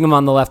using him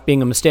on the left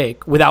being a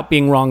mistake without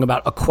being wrong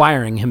about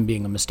acquiring him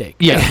being a mistake.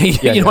 Yeah.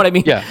 You know what I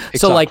mean? Yeah, exactly.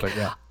 So, like,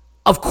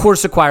 of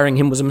course acquiring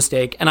him was a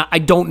mistake, and I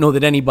don't know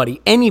that anybody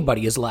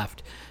is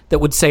left that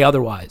would say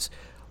otherwise.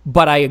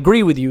 But I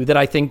agree with you that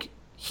I think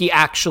he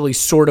actually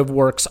sort of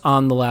works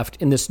on the left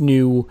in this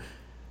new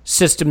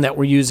system that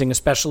we're using,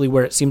 especially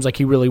where it seems like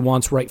he really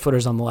wants right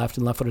footers on the left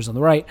and left footers on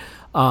the right.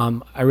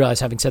 I realize,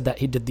 having said that,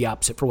 he did the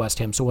opposite for West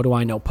Ham. So what do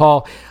I know?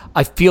 Paul,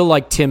 I feel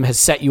like Tim has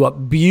set you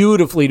up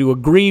beautifully to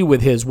agree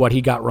with what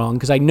he got wrong,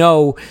 because I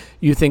know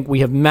you think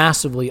we have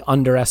massively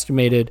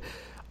underestimated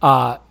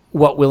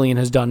what Willian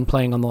has done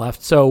playing on the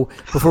left. So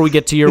before we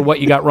get to your what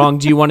you got wrong,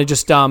 do you want to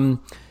just want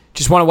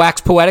to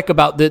wax poetic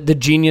about the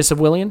genius of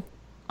Willian?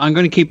 I'm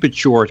going to keep it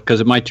short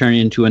because it might turn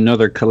into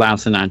another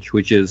Kolasinac,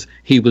 which is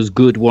he was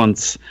good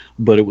once,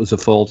 but it was a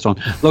false one.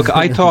 Look,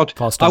 I thought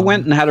I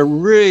went and had a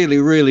really,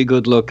 really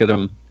good look at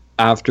him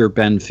after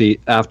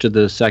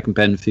the second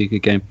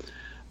Benfica game,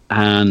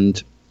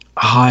 and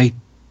I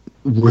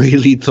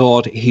really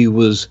thought he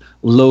was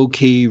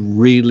low-key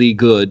really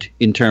good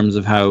in terms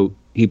of how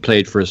he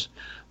played for us.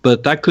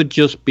 But that could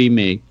just be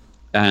me,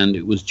 and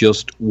it was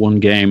just one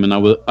game, and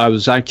I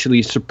was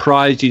actually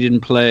surprised he didn't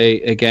play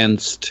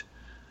against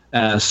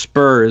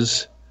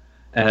Spurs,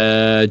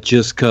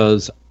 just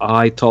because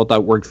I thought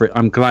that worked for.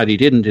 I'm glad he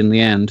didn't in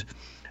the end.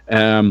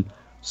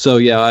 So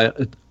yeah,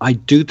 I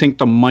do think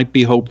there might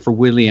be hope for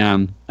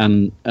Willian,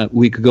 and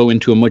we could go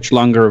into a much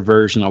longer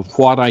version of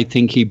what I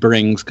think he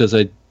brings. Because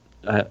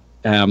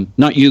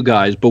not you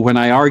guys, but when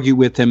I argue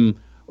with him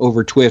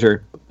over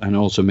Twitter, and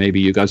also maybe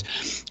you guys,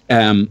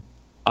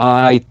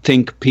 I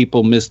think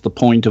people miss the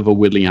point of a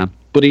Willian.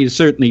 But he's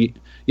certainly,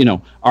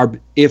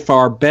 if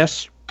our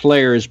best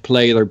players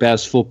play their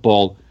best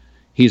football,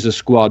 he's a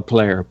squad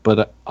player.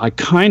 But I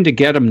kind of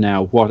get him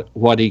now,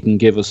 what he can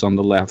give us on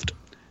the left.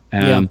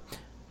 I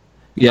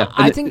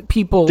think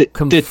people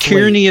the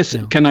Tierney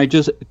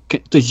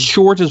the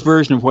shortest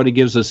version of what he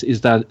gives us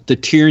is that the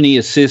Tierney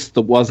assist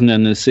that wasn't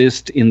an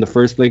assist in the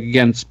first leg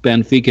against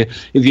Benfica.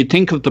 If you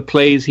think of the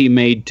plays he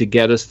made to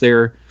get us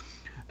there,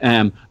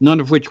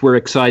 none of which were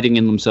exciting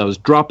in themselves,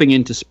 dropping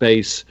into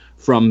space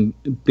from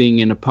being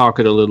in a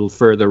pocket a little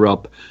further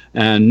up,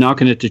 and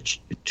knocking it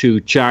to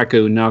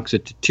Xhaka, knocks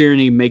it to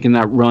Tierney, making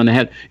that run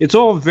ahead. It's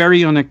all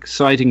very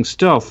unexciting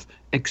stuff,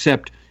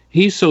 except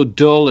he's so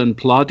dull and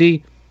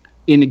ploddy.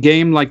 In a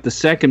game like the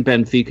second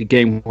Benfica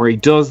game, where he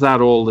does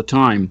that all the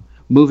time,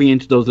 moving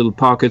into those little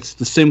pockets,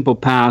 the simple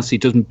pass, he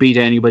doesn't beat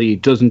anybody, he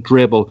doesn't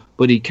dribble,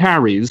 but he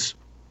carries.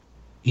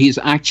 He's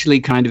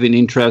actually kind of an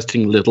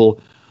interesting little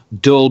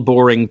dull,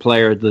 boring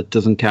player that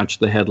doesn't catch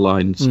the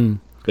headlines,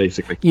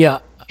 basically. Yeah.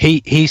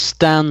 He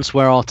stands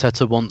where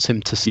Arteta wants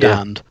him to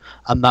stand,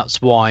 and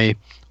that's why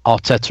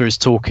Arteta is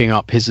talking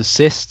up his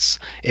assists.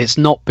 It's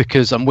not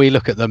because, and we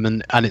look at them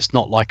and it's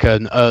not like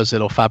an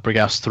Ozil or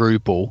Fabregas through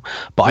ball,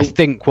 but I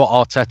think what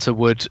Arteta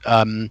would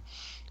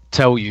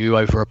tell you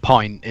over a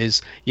pint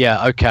is,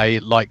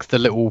 like the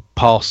little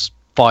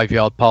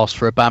 5-yard pass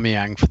for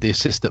Aubameyang for the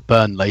assist at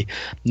Burnley.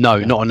 No,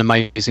 not an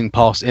amazing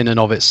pass in and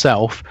of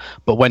itself,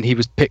 but when he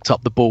was picked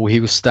up the ball, he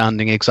was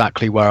standing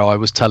exactly where I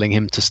was telling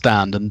him to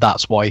stand, and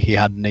that's why he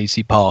had an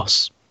easy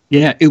pass.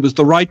 Yeah, it was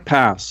the right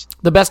pass.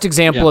 The best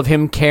example of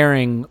him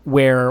caring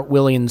where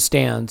Willian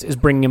stands is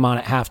bringing him on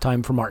at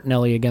halftime for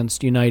Martinelli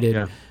against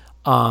United.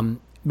 Yeah.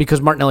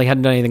 Because Martinelli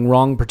hadn't done anything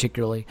wrong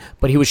particularly,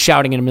 but he was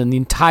shouting at him in the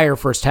entire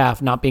first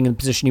half, not being in the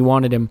position he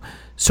wanted him,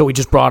 so he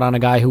just brought on a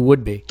guy who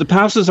would be. The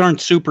passes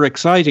aren't super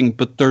exciting,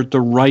 but they're the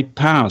right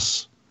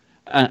pass.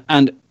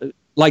 And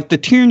like the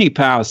Tierney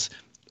pass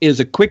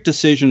is a quick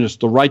decision, it's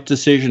the right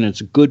decision,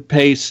 it's a good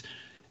pace.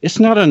 It's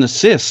not an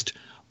assist,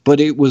 but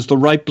it was the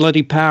right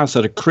bloody pass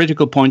at a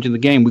critical point in the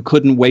game. We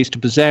couldn't waste a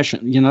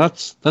possession. You know,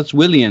 that's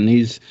Willian.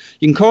 You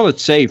can call it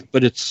safe,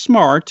 but it's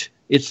smart.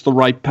 It's the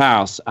right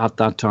pass at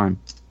that time.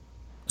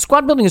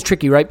 Squad building is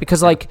tricky, right?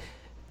 Because like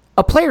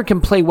a player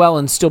can play well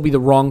and still be the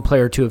wrong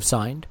player to have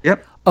signed.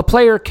 Yep. A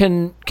player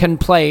can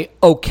play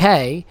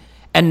okay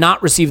and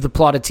not receive the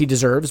plaudits he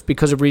deserves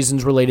because of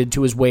reasons related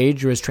to his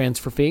wage or his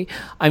transfer fee.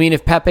 I mean,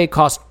 if Pepe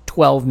cost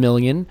 $12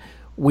 million,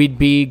 we'd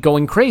be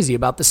going crazy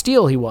about the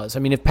steal he was. I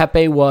mean, if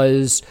Pepe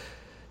was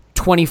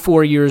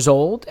 24 years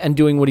old and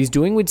doing what he's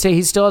doing, we'd say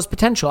he still has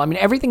potential. I mean,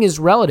 everything is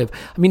relative.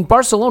 I mean,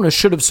 Barcelona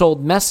should have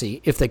sold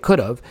Messi, if they could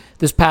have,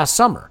 this past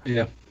summer.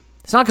 Yeah.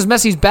 It's not because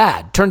Messi's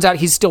bad. Turns out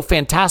he's still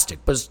fantastic.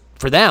 But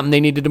for them,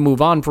 they needed to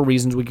move on for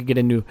reasons we could get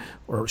into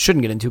or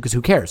shouldn't get into because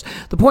who cares?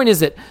 The point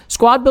is that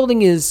squad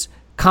building is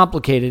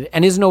complicated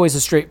and isn't always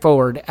as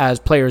straightforward as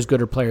players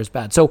good or players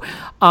bad. So,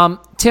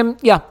 Tim,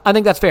 yeah, I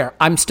think that's fair.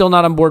 I'm still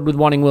not on board with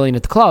wanting Willian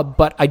at the club,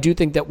 but I do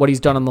think that what he's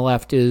done on the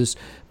left is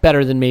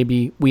better than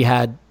maybe we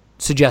had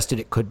suggested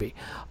it could be.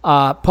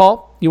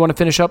 Paul, you want to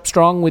finish up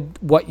strong with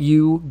what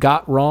you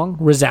got wrong,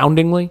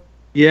 resoundingly?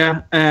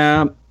 Yeah.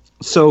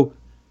 So,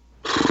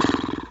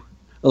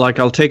 like,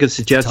 I'll take a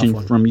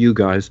suggestion from you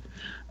guys.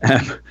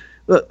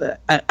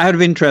 Out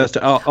of interest,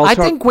 I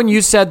think when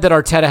you said that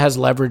Arteta has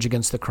leverage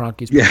against the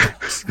Kroenkes.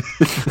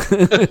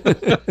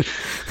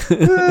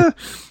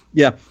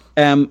 Yeah.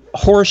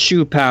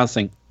 Horseshoe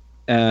passing.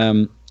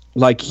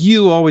 Like,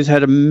 you always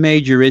had a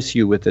major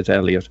issue with it,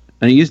 Elliot.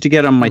 And it used to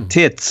get on my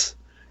tits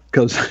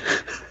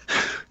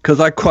because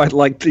I quite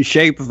liked the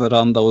shape of it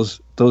on those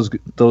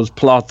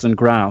plots and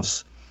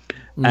graphs.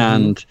 Mm-hmm.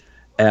 And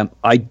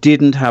I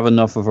didn't have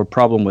enough of a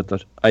problem with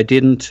it.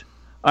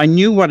 I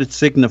knew what it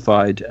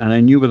signified, and I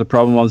knew what the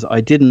problem was.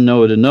 I didn't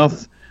know it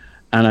enough,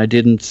 and I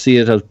didn't see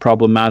it as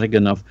problematic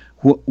enough.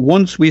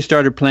 Once we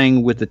started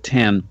playing with the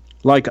 10,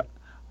 like,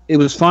 it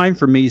was fine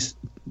for me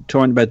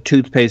talking about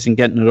toothpaste and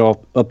getting it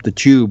up the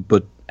tube,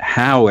 but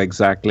how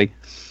exactly?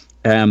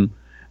 And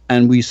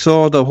we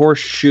saw the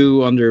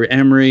horseshoe under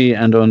Emery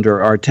and under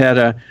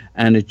Arteta,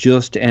 and it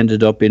just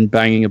ended up in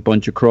banging a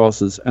bunch of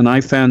crosses. And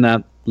I found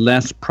that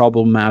less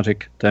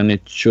problematic than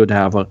it should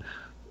have.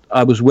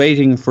 I was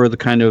waiting for the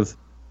kind of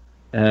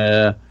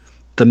the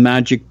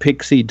magic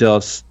pixie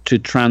dust to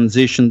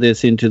transition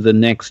this into the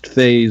next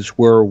phase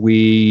where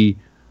we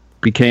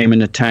became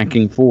an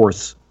attacking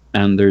force.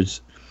 And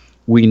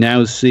we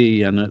now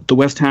see, and the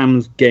West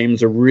Ham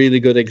game's a really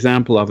good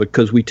example of it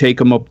because we take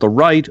them up the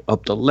right,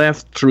 up the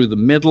left, through the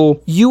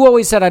middle. You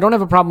always said, I don't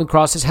have a problem with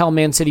crosses. Hell,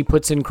 Man City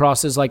puts in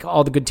crosses like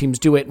all the good teams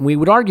do it. And we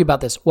would argue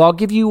about this. Well,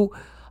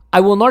 I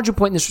will enlarge your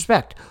point in this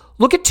respect.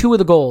 Look at two of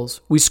the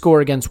goals we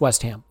score against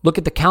West Ham. Look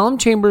at the Callum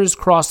Chambers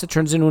cross that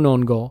turns into an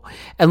own goal,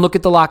 and look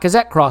at the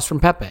Lacazette cross from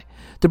Pepe.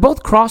 They're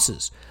both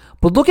crosses,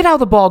 but look at how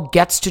the ball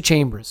gets to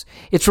Chambers.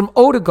 It's from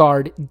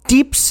Odegaard,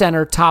 deep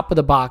center, top of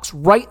the box,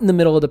 right in the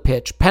middle of the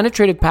pitch,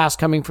 penetrative pass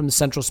coming from the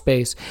central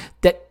space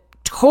that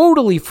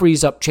totally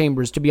frees up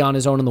Chambers to be on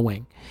his own in the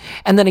wing.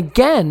 And then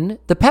again,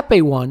 the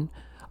Pepe one,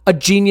 a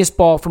genius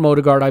ball from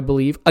Odegaard, I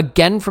believe,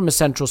 again from a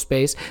central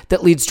space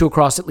that leads to a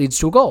cross that leads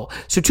to a goal.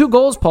 So 2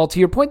 goals, Paul, to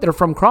your point, that are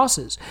from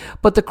crosses.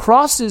 But the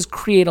crosses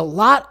create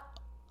a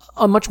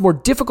much more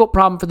difficult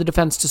problem for the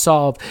defense to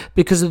solve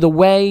because of the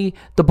way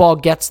the ball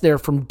gets there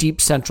from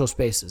deep central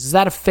spaces. Is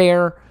that a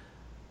fair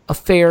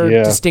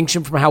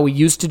distinction from how we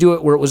used to do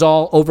it, where it was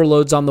all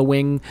overloads on the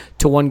wing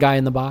to one guy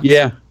in the box?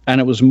 Yeah,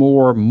 and it was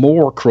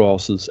more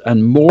crosses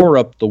and more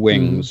up the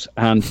wings.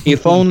 And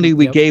if only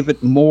we gave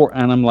it more,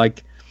 and I'm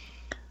like,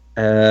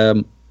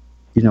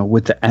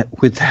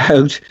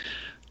 without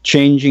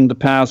changing the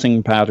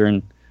passing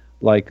pattern,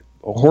 like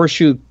a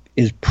horseshoe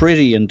is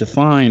pretty and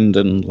defined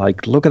and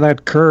like, look at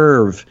that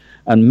curve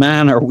and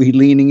man, are we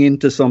leaning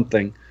into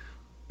something?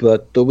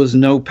 But there was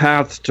no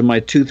path to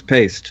my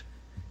toothpaste.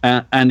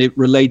 And it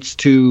relates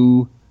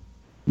to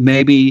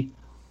maybe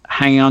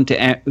hanging on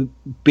to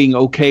being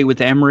okay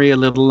with Emery a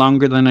little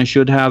longer than I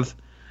should have.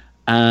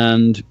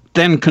 And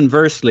then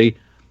conversely,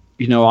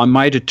 I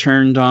might have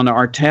turned on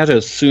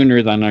Arteta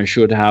sooner than I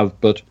should have.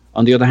 But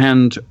on the other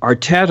hand,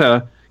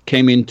 Arteta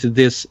came into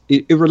this.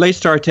 It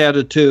relates to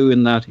Arteta too,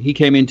 in that he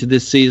came into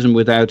this season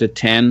without a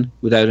 10,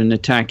 without an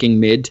attacking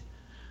mid.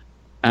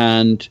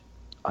 And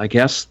I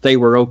guess they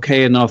were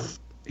okay enough,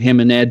 him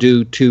and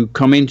Edu, to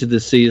come into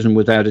this season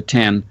without a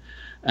 10.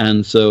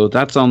 And so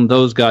that's on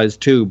those guys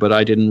too. But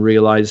I didn't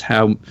realize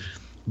how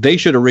they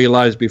should have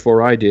realized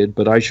before I did.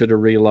 But I should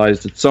have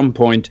realized at some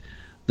point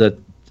that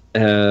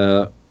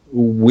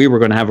we were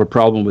going to have a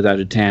problem without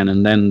a 10,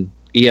 and then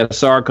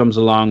ESR comes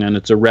along and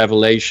it's a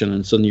revelation,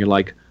 and suddenly you're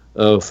like,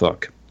 Oh,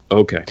 fuck.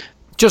 Okay.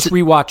 Just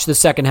rewatch the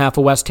second half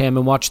of West Ham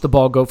and watch the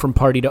ball go from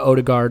Partey to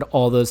Odegaard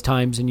all those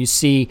times, and you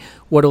see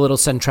what a little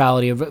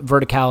centrality of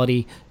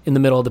verticality in the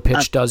middle of the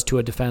pitch does to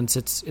a defense.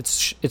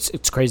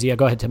 It's crazy. Yeah,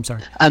 go ahead, Tim.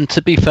 Sorry. And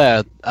to be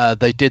fair,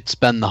 they did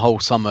spend the whole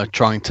summer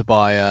trying to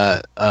buy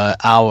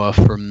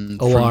Aouar from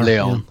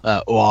Lyon.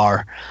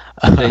 Aouar.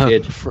 They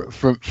did.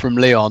 from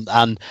Lyon,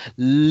 and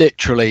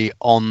literally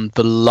on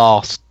the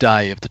last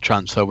day of the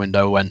transfer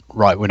window went,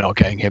 right, we're not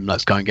getting him,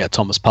 let's go and get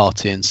Thomas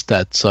Partey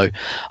instead. So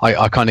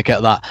I kind of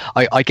get that.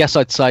 I guess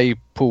I'd say,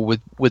 Paul,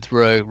 with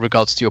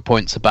regards to your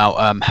points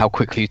about how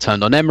quickly you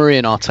turned on Emery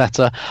and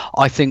Arteta,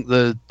 I think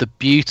the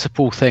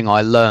beautiful thing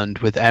I learned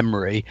with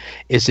Emery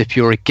is if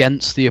you're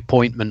against the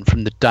appointment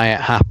from the day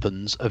it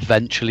happens,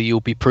 eventually you'll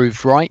be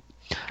proved right.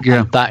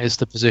 Yeah. And that is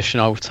the position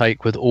I would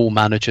take with all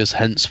managers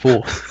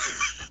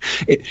henceforth.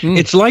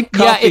 It's like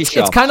coffee shops,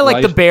 it's kind of like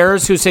right? the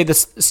Bears who say the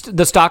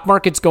stock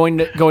market's going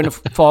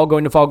to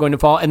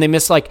fall, and they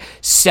miss like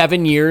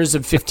 7 years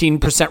of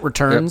 15%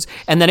 returns,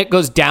 and then it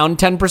goes down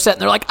 10%,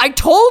 and they're like, I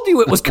told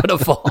you it was going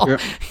to fall.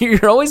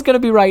 You're always going to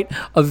be right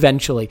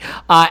eventually.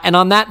 And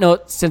on that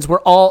note, since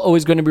we're all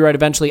always going to be right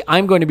eventually,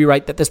 I'm going to be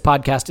right that this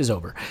podcast is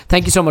over.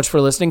 Thank you so much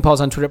for listening. Paul's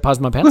on Twitter at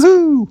Pause My Pants.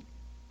 Woohoo!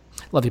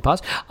 Love you,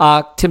 Pause.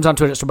 Tim's on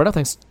Twitter at Roberto.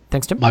 Thanks,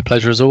 Tim. My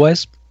pleasure as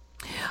always.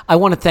 I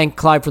want to thank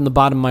Clive from the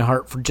bottom of my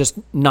heart for just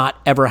not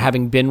ever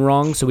having been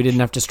wrong, so we didn't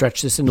have to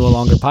stretch this into a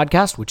longer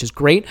podcast, which is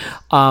great.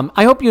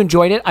 I hope you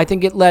enjoyed it. I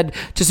think it led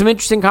to some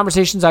interesting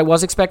conversations I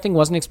wasn't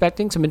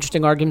expecting, some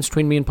interesting arguments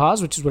between me and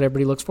Paz, which is what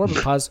everybody looks for.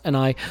 But Paz and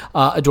I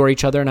adore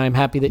each other, and I'm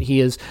happy that he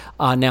is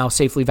now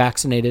safely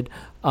vaccinated.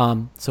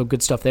 So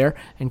good stuff there,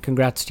 and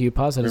congrats to you,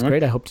 Paz. That is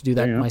great. I hope to do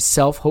that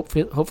myself,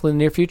 hopefully in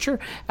the near future,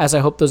 as I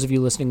hope those of you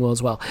listening will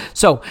as well.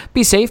 So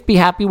be safe, be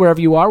happy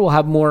wherever you are. We'll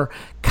have more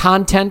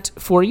content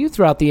for you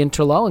throughout the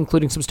interlull,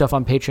 including some stuff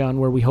on Patreon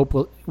where we hope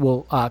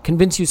will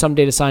convince you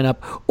someday to sign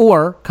up,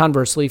 or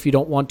conversely, if you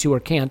don't want to or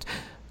can't,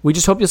 we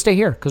just hope you'll stay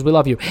here because we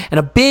love you. And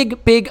a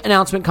big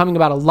announcement coming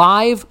about a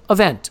live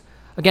event.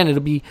 Again,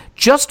 it'll be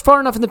just far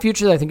enough in the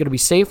future that I think it'll be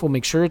safe. We'll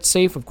make sure it's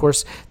safe. Of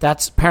course,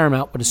 that's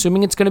paramount. But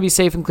assuming it's going to be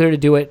safe and clear to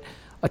do it,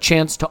 a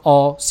chance to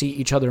all see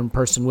each other in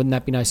person. Wouldn't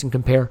that be nice? And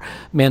compare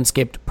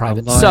Manscaped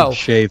Private. So,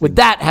 with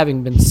that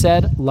having been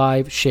said,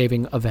 live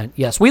shaving event.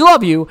 Yes, we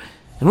love you,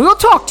 and we will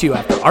talk to you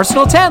after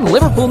Arsenal 10,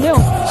 Liverpool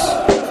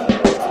 0.